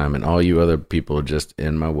the time, and all you other people are just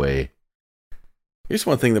in my way. Here's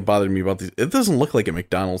one thing that bothered me about these. It doesn't look like a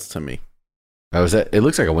McDonald's to me. Oh, is that? It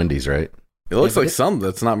looks like a Wendy's, right? It looks like something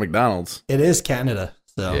that's not McDonald's. It is Canada,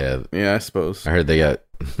 so yeah, I suppose. I heard they got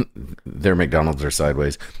their McDonald's are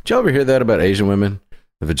sideways. Did you ever hear that about Asian women?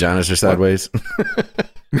 The vaginas are sideways.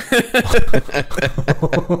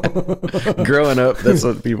 Growing up, that's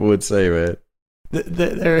what people would say, man.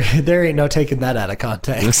 There ain't no taking that out of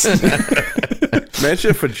context.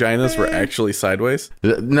 Imagine if vaginas were actually sideways.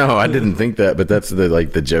 No, I didn't think that, but that's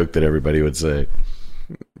the joke that everybody would say.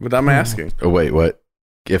 But I'm asking. Oh wait, what?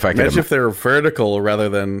 If I imagine if they were vertical rather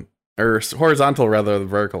than, or horizontal rather than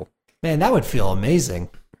vertical. Man, that would feel amazing.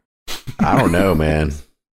 I don't know, man.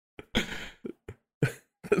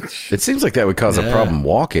 It seems like that would cause a problem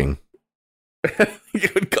walking.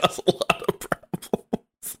 It would cause a lot of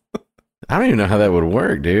problems. I don't even know how that would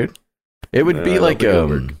work, dude. It would be like I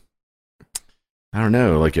don't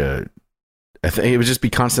know, like I think it would just be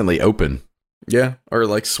constantly open. Yeah, or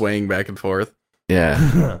like swaying back and forth.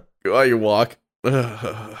 Yeah. While you walk.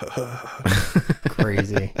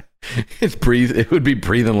 Crazy. It would be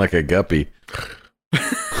breathing like a guppy.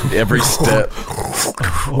 Every step.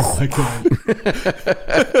 Oh my god.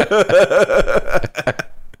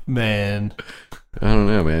 Man. I don't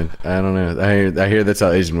know, man. I don't know. I hear that's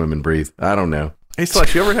how Asian women breathe. I don't know. Hey,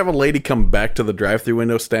 Slash, you ever have a lady come back to the drive-thru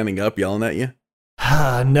window standing up yelling at you?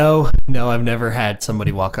 No, I've never had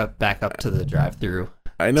somebody back up to the drive-thru.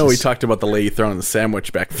 I know we talked about the lady throwing the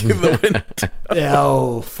sandwich back through the window.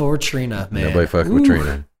 Oh, for Trina, man. Nobody fuck with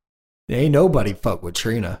Trina. Ain't nobody fuck with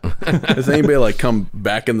Trina. Has anybody like come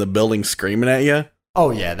back in the building screaming at you?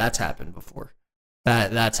 Oh yeah, that's happened before.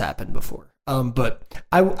 That's happened before. But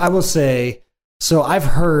I will say, so I've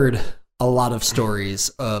heard a lot of stories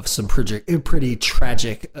of some pretty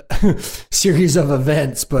tragic series of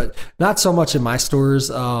events, but not so much in my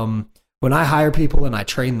stores. When I hire people and I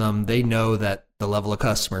train them, they know that the level of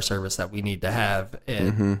customer service that we need to have,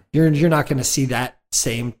 and you're not going to see that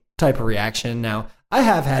same type of reaction. Now, I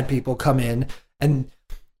have had people come in, and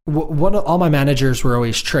all my managers were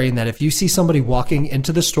always trained that if you see somebody walking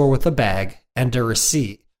into the store with a bag and a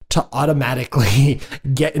receipt, to automatically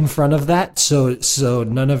get in front of that, so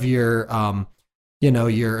none of your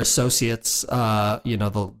your associates,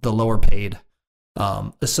 the lower paid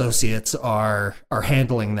associates are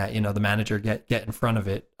handling that. The manager get in front of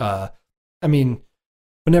it. I mean,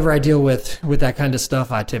 whenever I deal with that kind of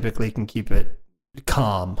stuff, I typically can keep it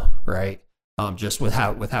calm, right? Just with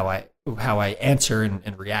how I answer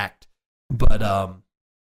and react. But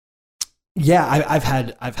yeah,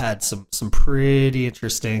 I've had some pretty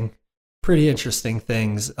interesting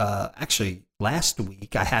things. Actually, last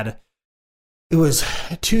week it was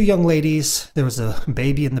two young ladies. There was a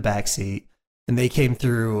baby in the back seat, and they came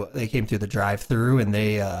through the drive-thru, and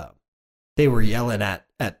they were yelling at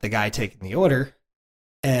the guy taking the order.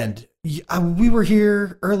 And we were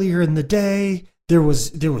here earlier in the day. There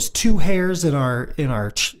was 2 hairs in our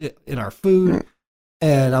food,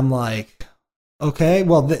 and I'm like, okay.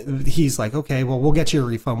 Well, he's like, okay. Well, we'll get you a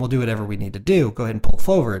refund. We'll do whatever we need to do. Go ahead and pull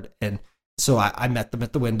forward. And so I met them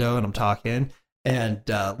at the window, and I'm talking. And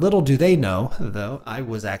little do they know, though, I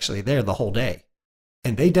was actually there the whole day,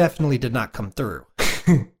 and they definitely did not come through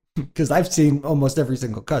because I've seen almost every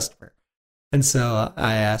single customer. And so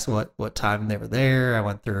I asked what time they were there. I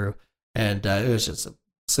went through, and it was just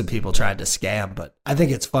some people tried to scam. But I think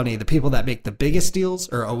it's funny. The people that make the biggest deals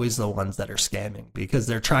are always the ones that are scamming, because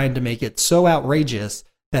they're trying to make it so outrageous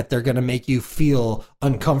that they're going to make you feel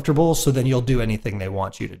uncomfortable. So then you'll do anything they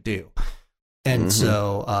want you to do. And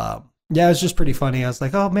so, yeah, it was just pretty funny. I was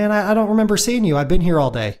like, oh man, I don't remember seeing you. I've been here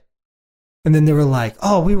all day. And then they were like,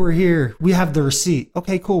 oh, we were here. We have the receipt.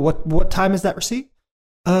 Okay, cool. What time is that receipt?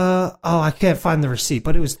 I can't find the receipt,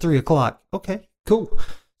 but it was 3:00. Okay, cool.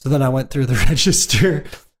 So then I went through the register.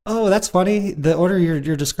 Oh, that's funny. The order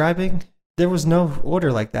you're describing, there was no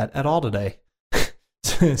order like that at all today.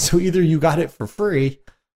 So either you got it for free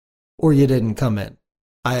or you didn't come in.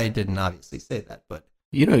 I didn't obviously say that, but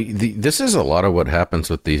this is a lot of what happens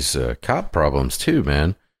with these cop problems too,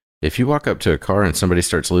 man. If you walk up to a car and somebody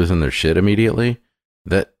starts losing their shit immediately,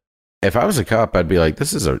 that if I was a cop, I'd be like,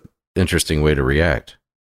 this is an interesting way to react.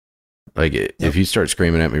 Like, if you start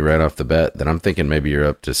screaming at me right off the bat, then I'm thinking maybe you're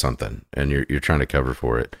up to something and you're trying to cover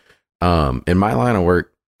for it. In my line of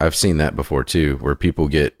work, I've seen that before too, where people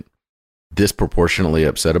get disproportionately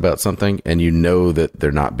upset about something, and that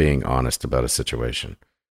they're not being honest about a situation.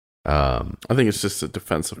 I think it's just a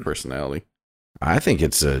defensive personality. I think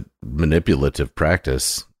it's a manipulative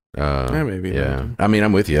practice. Yeah, maybe. Yeah. I mean,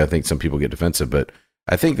 I'm with you. I think some people get defensive, but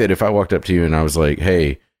I think that if I walked up to you and I was like,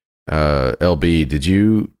 hey, LB, did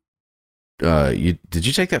you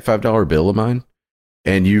take that $5 bill of mine?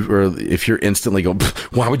 And if you're instantly going,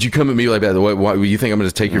 why would you come at me like that? Why you think I'm going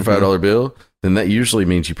to take your $5 bill? Then that usually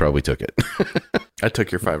means you probably took it. I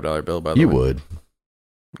took your $5 bill, by the way. You would.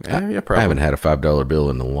 Yeah, probably. I haven't had a $5 bill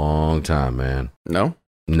in a long time, man. No?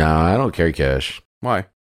 No, I don't carry cash. Why?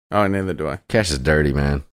 Oh, neither do I. Cash is dirty,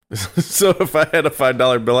 man. So if I had a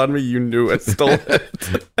 $5 bill on me, you knew I stole it.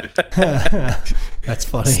 That's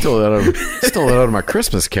funny. Stole that out of my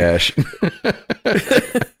Christmas cash.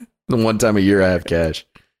 The one time a year I have cash.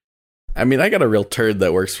 I mean, I got a real turd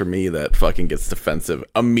that works for me that fucking gets defensive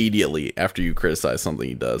immediately after you criticize something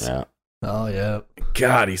he does. Yeah. Oh, yeah.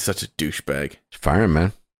 God, he's such a douchebag. Fire him,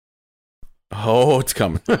 man. Oh, it's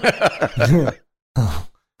coming. Well,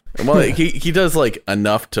 he does like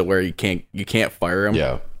enough to where you can't fire him.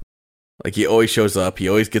 Yeah. Like he always shows up. He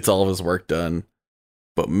always gets all of his work done.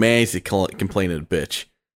 But man, he's a complaining bitch.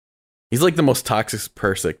 He's like the most toxic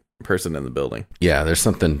person in the building. Yeah, there's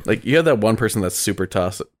something. Like you have that one person that's super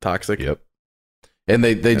toxic. Yep. And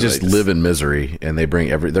they just live in misery, and they bring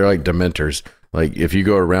they're like dementors. Like if you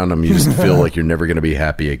go around them, you just feel like you're never going to be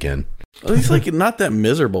happy again. Well, he's like not that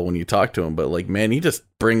miserable when you talk to him, but like, man, he just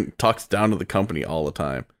talks down to the company all the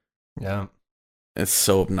time. Yeah. It's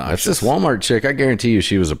so obnoxious. That's this Walmart chick. I guarantee you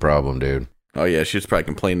she was a problem, dude. Oh yeah, she was probably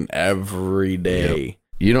complaining every day. Yep.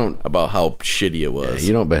 You don't about how shitty it was. Yeah,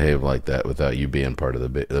 you don't behave like that without you being part of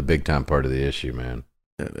the big time part of the issue, man.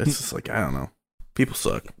 It's just like, I don't know. People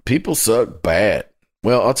suck. People suck bad.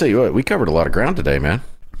 Well, I'll tell you what, we covered a lot of ground today, man.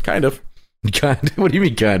 Kind of. What do you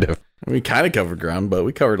mean, kind of? We kind of covered ground, but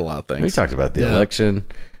we covered a lot of things. We talked about the election.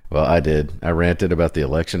 Well, I did. I ranted about the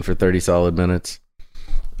election for 30 solid minutes.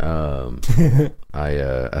 I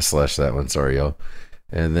slashed that one. Sorry, y'all.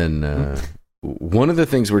 And then one of the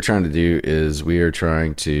things we're trying to do is we are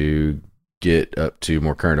trying to get up to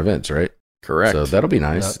more current events, right? Correct. So that'll be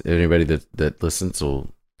nice. Yep. Anybody that listens will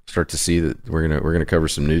start to see that we're gonna cover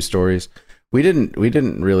some news stories. We didn't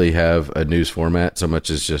really have a news format so much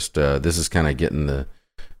as just this is kind of getting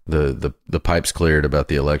the pipes cleared about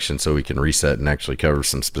the election so we can reset and actually cover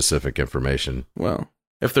some specific information. Well,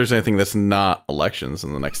 if there's anything that's not elections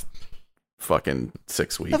in the next fucking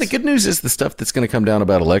 6 weeks. Well, the good news is the stuff that's going to come down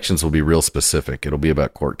about elections will be real specific. It'll be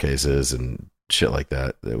about court cases and shit like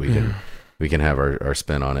that we can have our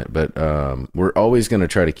spin on it. But we're always going to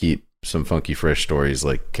try to keep some funky fresh stories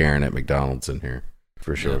like Karen at McDonald's in here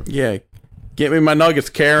for sure. Yeah. Get me my nuggets,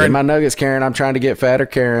 Karen. Get my nuggets, Karen. I'm trying to get fatter,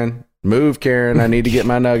 Karen. Move, Karen. I need to get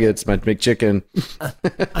my nuggets, my McChicken.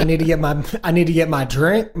 I need to get my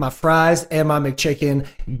drink, my fries, and my McChicken.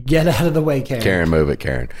 Get out of the way, Karen. Karen, move it,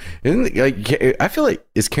 Karen. I feel like,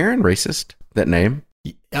 is Karen racist? That name?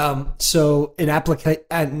 So in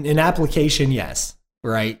application, yes,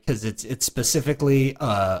 right? Because it's specifically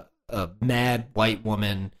a mad white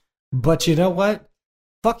woman. But you know what?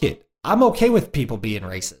 Fuck it. I'm okay with people being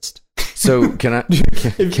racist. So can I?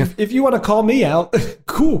 If you want to call me out,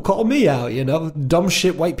 cool, call me out. You know, dumb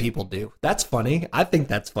shit white people do. That's funny. I think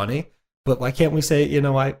that's funny. But why can't we say,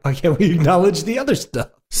 why can't we acknowledge the other stuff?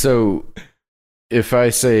 So if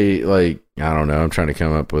I say, like, I don't know, I'm trying to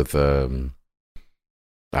come up with, dude,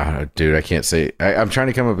 I can't say. I'm trying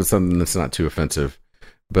to come up with something that's not too offensive.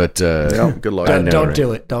 But good luck. Don't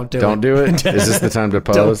do it. Don't do it. Is this the time to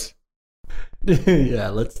pause? Yeah,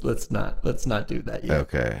 let's not do that yet.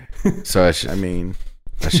 Okay. So I shouldn't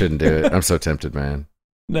do it. I'm so tempted, man.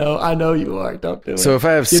 No, I know you are. Don't do it. So if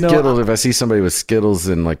I have Skittles, if I see somebody with Skittles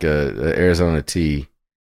in like a Arizona tea,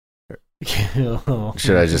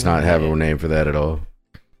 should I just not have a name for that at all?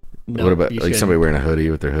 No, what about like somebody wearing a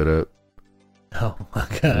hoodie with their hood up? Oh my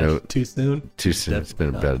god! Too soon. Too soon. It's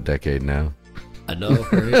been about a decade now. I know.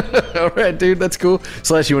 Right? All right, dude. That's cool.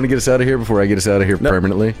 Slash, you want to get us out of here before I get us out of here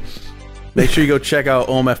permanently? Make sure you go check out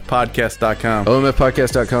omfpodcast.com.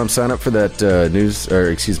 omfpodcast.com. Sign up for that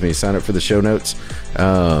sign up for the show notes.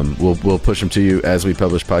 We'll push them to you as we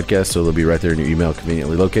publish podcasts, so they'll be right there in your email,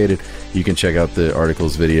 conveniently located. You can check out the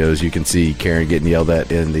articles, videos. You can see Karen getting yelled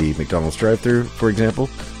at in the McDonald's drive-thru, for example,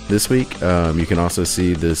 this week. You can also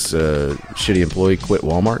see this shitty employee quit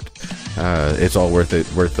Walmart. It's all worth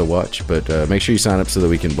the watch, but make sure you sign up so that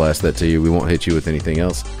we can blast that to you. We won't hit you with anything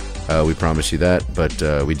else. We promise you that, but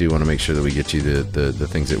we do want to make sure that we get you the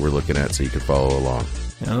things that we're looking at so you can follow along.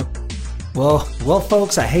 Yeah. Well,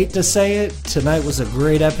 folks, I hate to say it. Tonight was a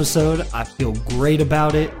great episode. I feel great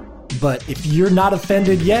about it. But if you're not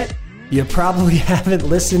offended yet, you probably haven't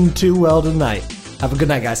listened too well tonight. Have a good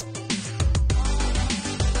night, guys.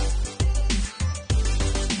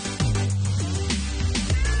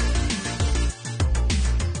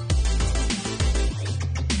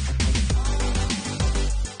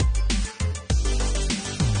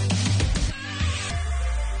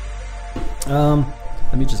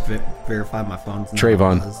 Let me just verify my phone's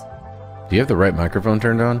Trayvon, do you have the right microphone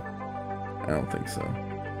turned on? I don't think so.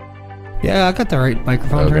 Yeah, I got the right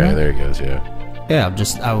microphone turned on. Okay, there he goes, yeah. Yeah,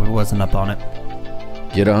 I wasn't up on it.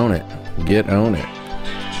 Get on it.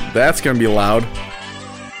 That's going to be loud.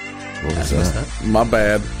 What was that? My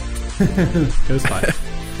bad. It was fine.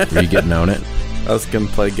 Were you getting on it? I was going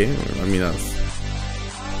to play a game.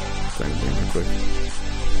 anything real quick.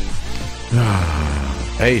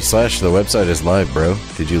 Hey, Slash, the website is live, bro.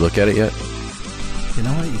 Did you look at it yet? You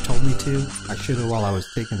know what? You told me to. I should have while I was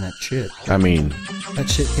taking that shit. I mean, that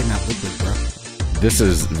shit came out liquid, bro. This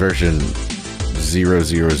is version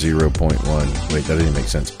 0.1. Wait, that didn't make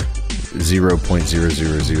sense.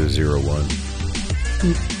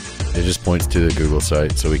 0.00001. It just points to the Google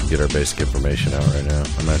site so we can get our basic information out right now.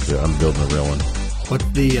 I'm building a real one. What's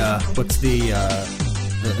the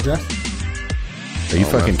address? Are you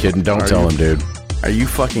fucking kidding? Don't tell him, dude. Are you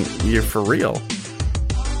fucking... You're for real?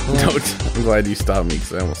 Don't. I'm glad you stopped me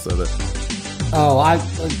because I almost said it. Oh,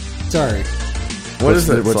 sorry. What's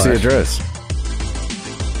the address?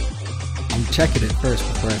 I'm checking it first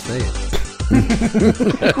before I say it.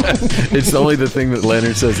 It's only the thing that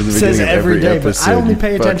Leonard says in the beginning of every day, episode. But I only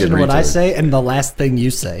pay attention to what I say and the last thing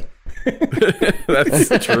you say.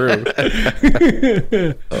 That's true.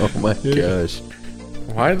 Oh my gosh.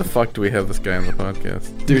 Why the fuck do we have this guy on the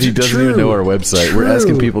podcast? Dude, he doesn't even know our website. True. We're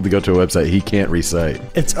asking people to go to a website he can't recite.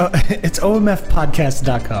 It's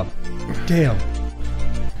omfpodcast.com. Damn.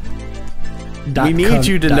 We need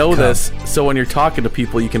you to know this so when you're talking to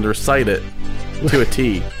people you can recite it to a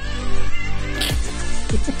T.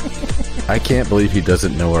 I can't believe he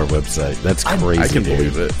doesn't know our website. That's crazy. I can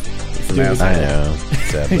believe it. He's an asshole. I know.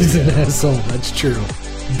 Sadly, he's an asshole. That's true.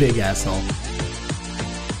 Big asshole.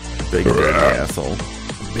 Big dirty asshole.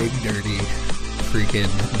 Big dirty, freaking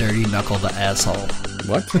dirty knuckled asshole.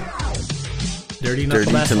 What? Dirty knuckled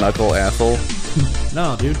dirty asshole. To knuckle asshole?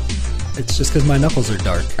 No, dude. It's just because my knuckles are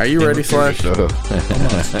dark. Are you ready, Slash? No.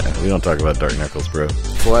 We don't talk about dark knuckles, bro.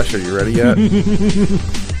 Slash, are you ready yet?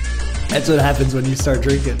 That's what happens when you start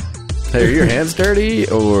drinking. Hey, are your hands dirty,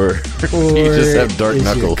 or you just have dark is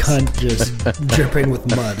knuckles? Your cunt just dripping with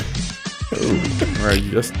mud. Or are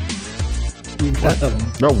you just... You got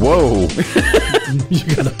Oh, whoa. You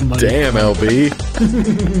got a mud. Damn, LB.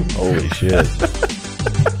 Holy shit.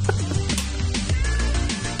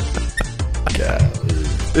 God.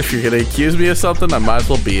 If you're gonna accuse me of something, I might as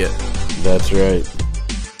well be it. That's right.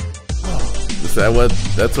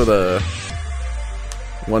 That's what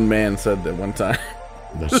one man said at one time.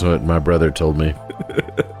 That's what my brother told me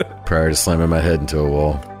prior to slamming my head into a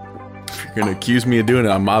wall. If you're gonna accuse me of doing it,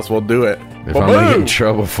 I might as well do it. If I'm gonna get in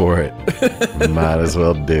trouble for it, might as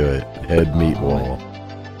well do it. Head meet wall.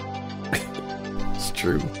 It's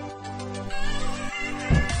true.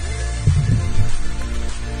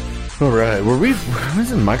 All right, where's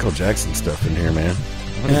the Michael Jackson stuff in here, man?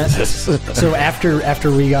 What is this? So after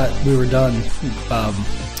we were done,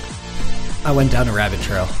 I went down a rabbit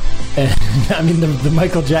trail. And I mean the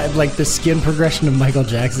Michael Jackson, like the skin progression of Michael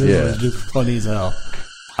Jackson was just funny as hell.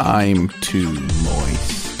 I'm too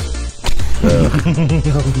moist.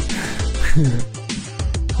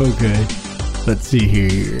 Okay, let's see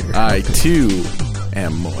here. I too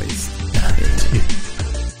am moist.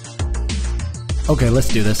 Okay, let's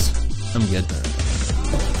do this. I'm good.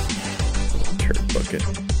 Turd bucket.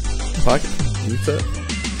 Bucket? You set?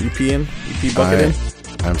 You pee in? You pee bucket in?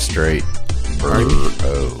 I'm straight.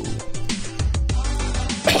 Oh.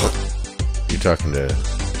 You're talking to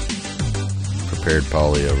Prepared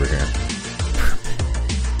Polly over here.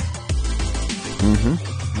 Mm-hmm.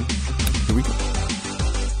 Here we go.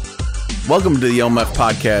 Welcome to the OMF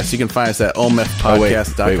Podcast. You can find us at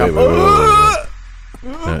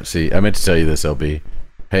omfpodcast.com. See, I meant to tell you this, LB.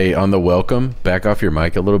 Hey, on the welcome, back off your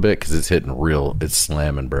mic a little bit because it's hitting real. It's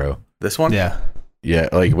slamming, bro. This one? Yeah. Yeah,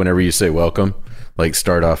 like whenever you say welcome, like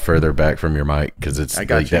start off further back from your mic because it's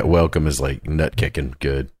like that welcome is like nut kicking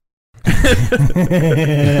good.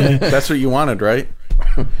 That's what you wanted, right?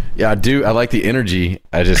 Yeah, I do. I like the energy.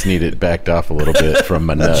 I just need it backed off a little bit from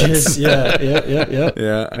my nuts. Yeah,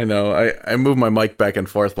 I know. I move my mic back and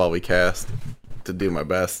forth while we cast to do my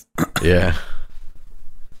best. Yeah.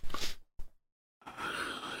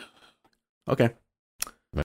 Okay.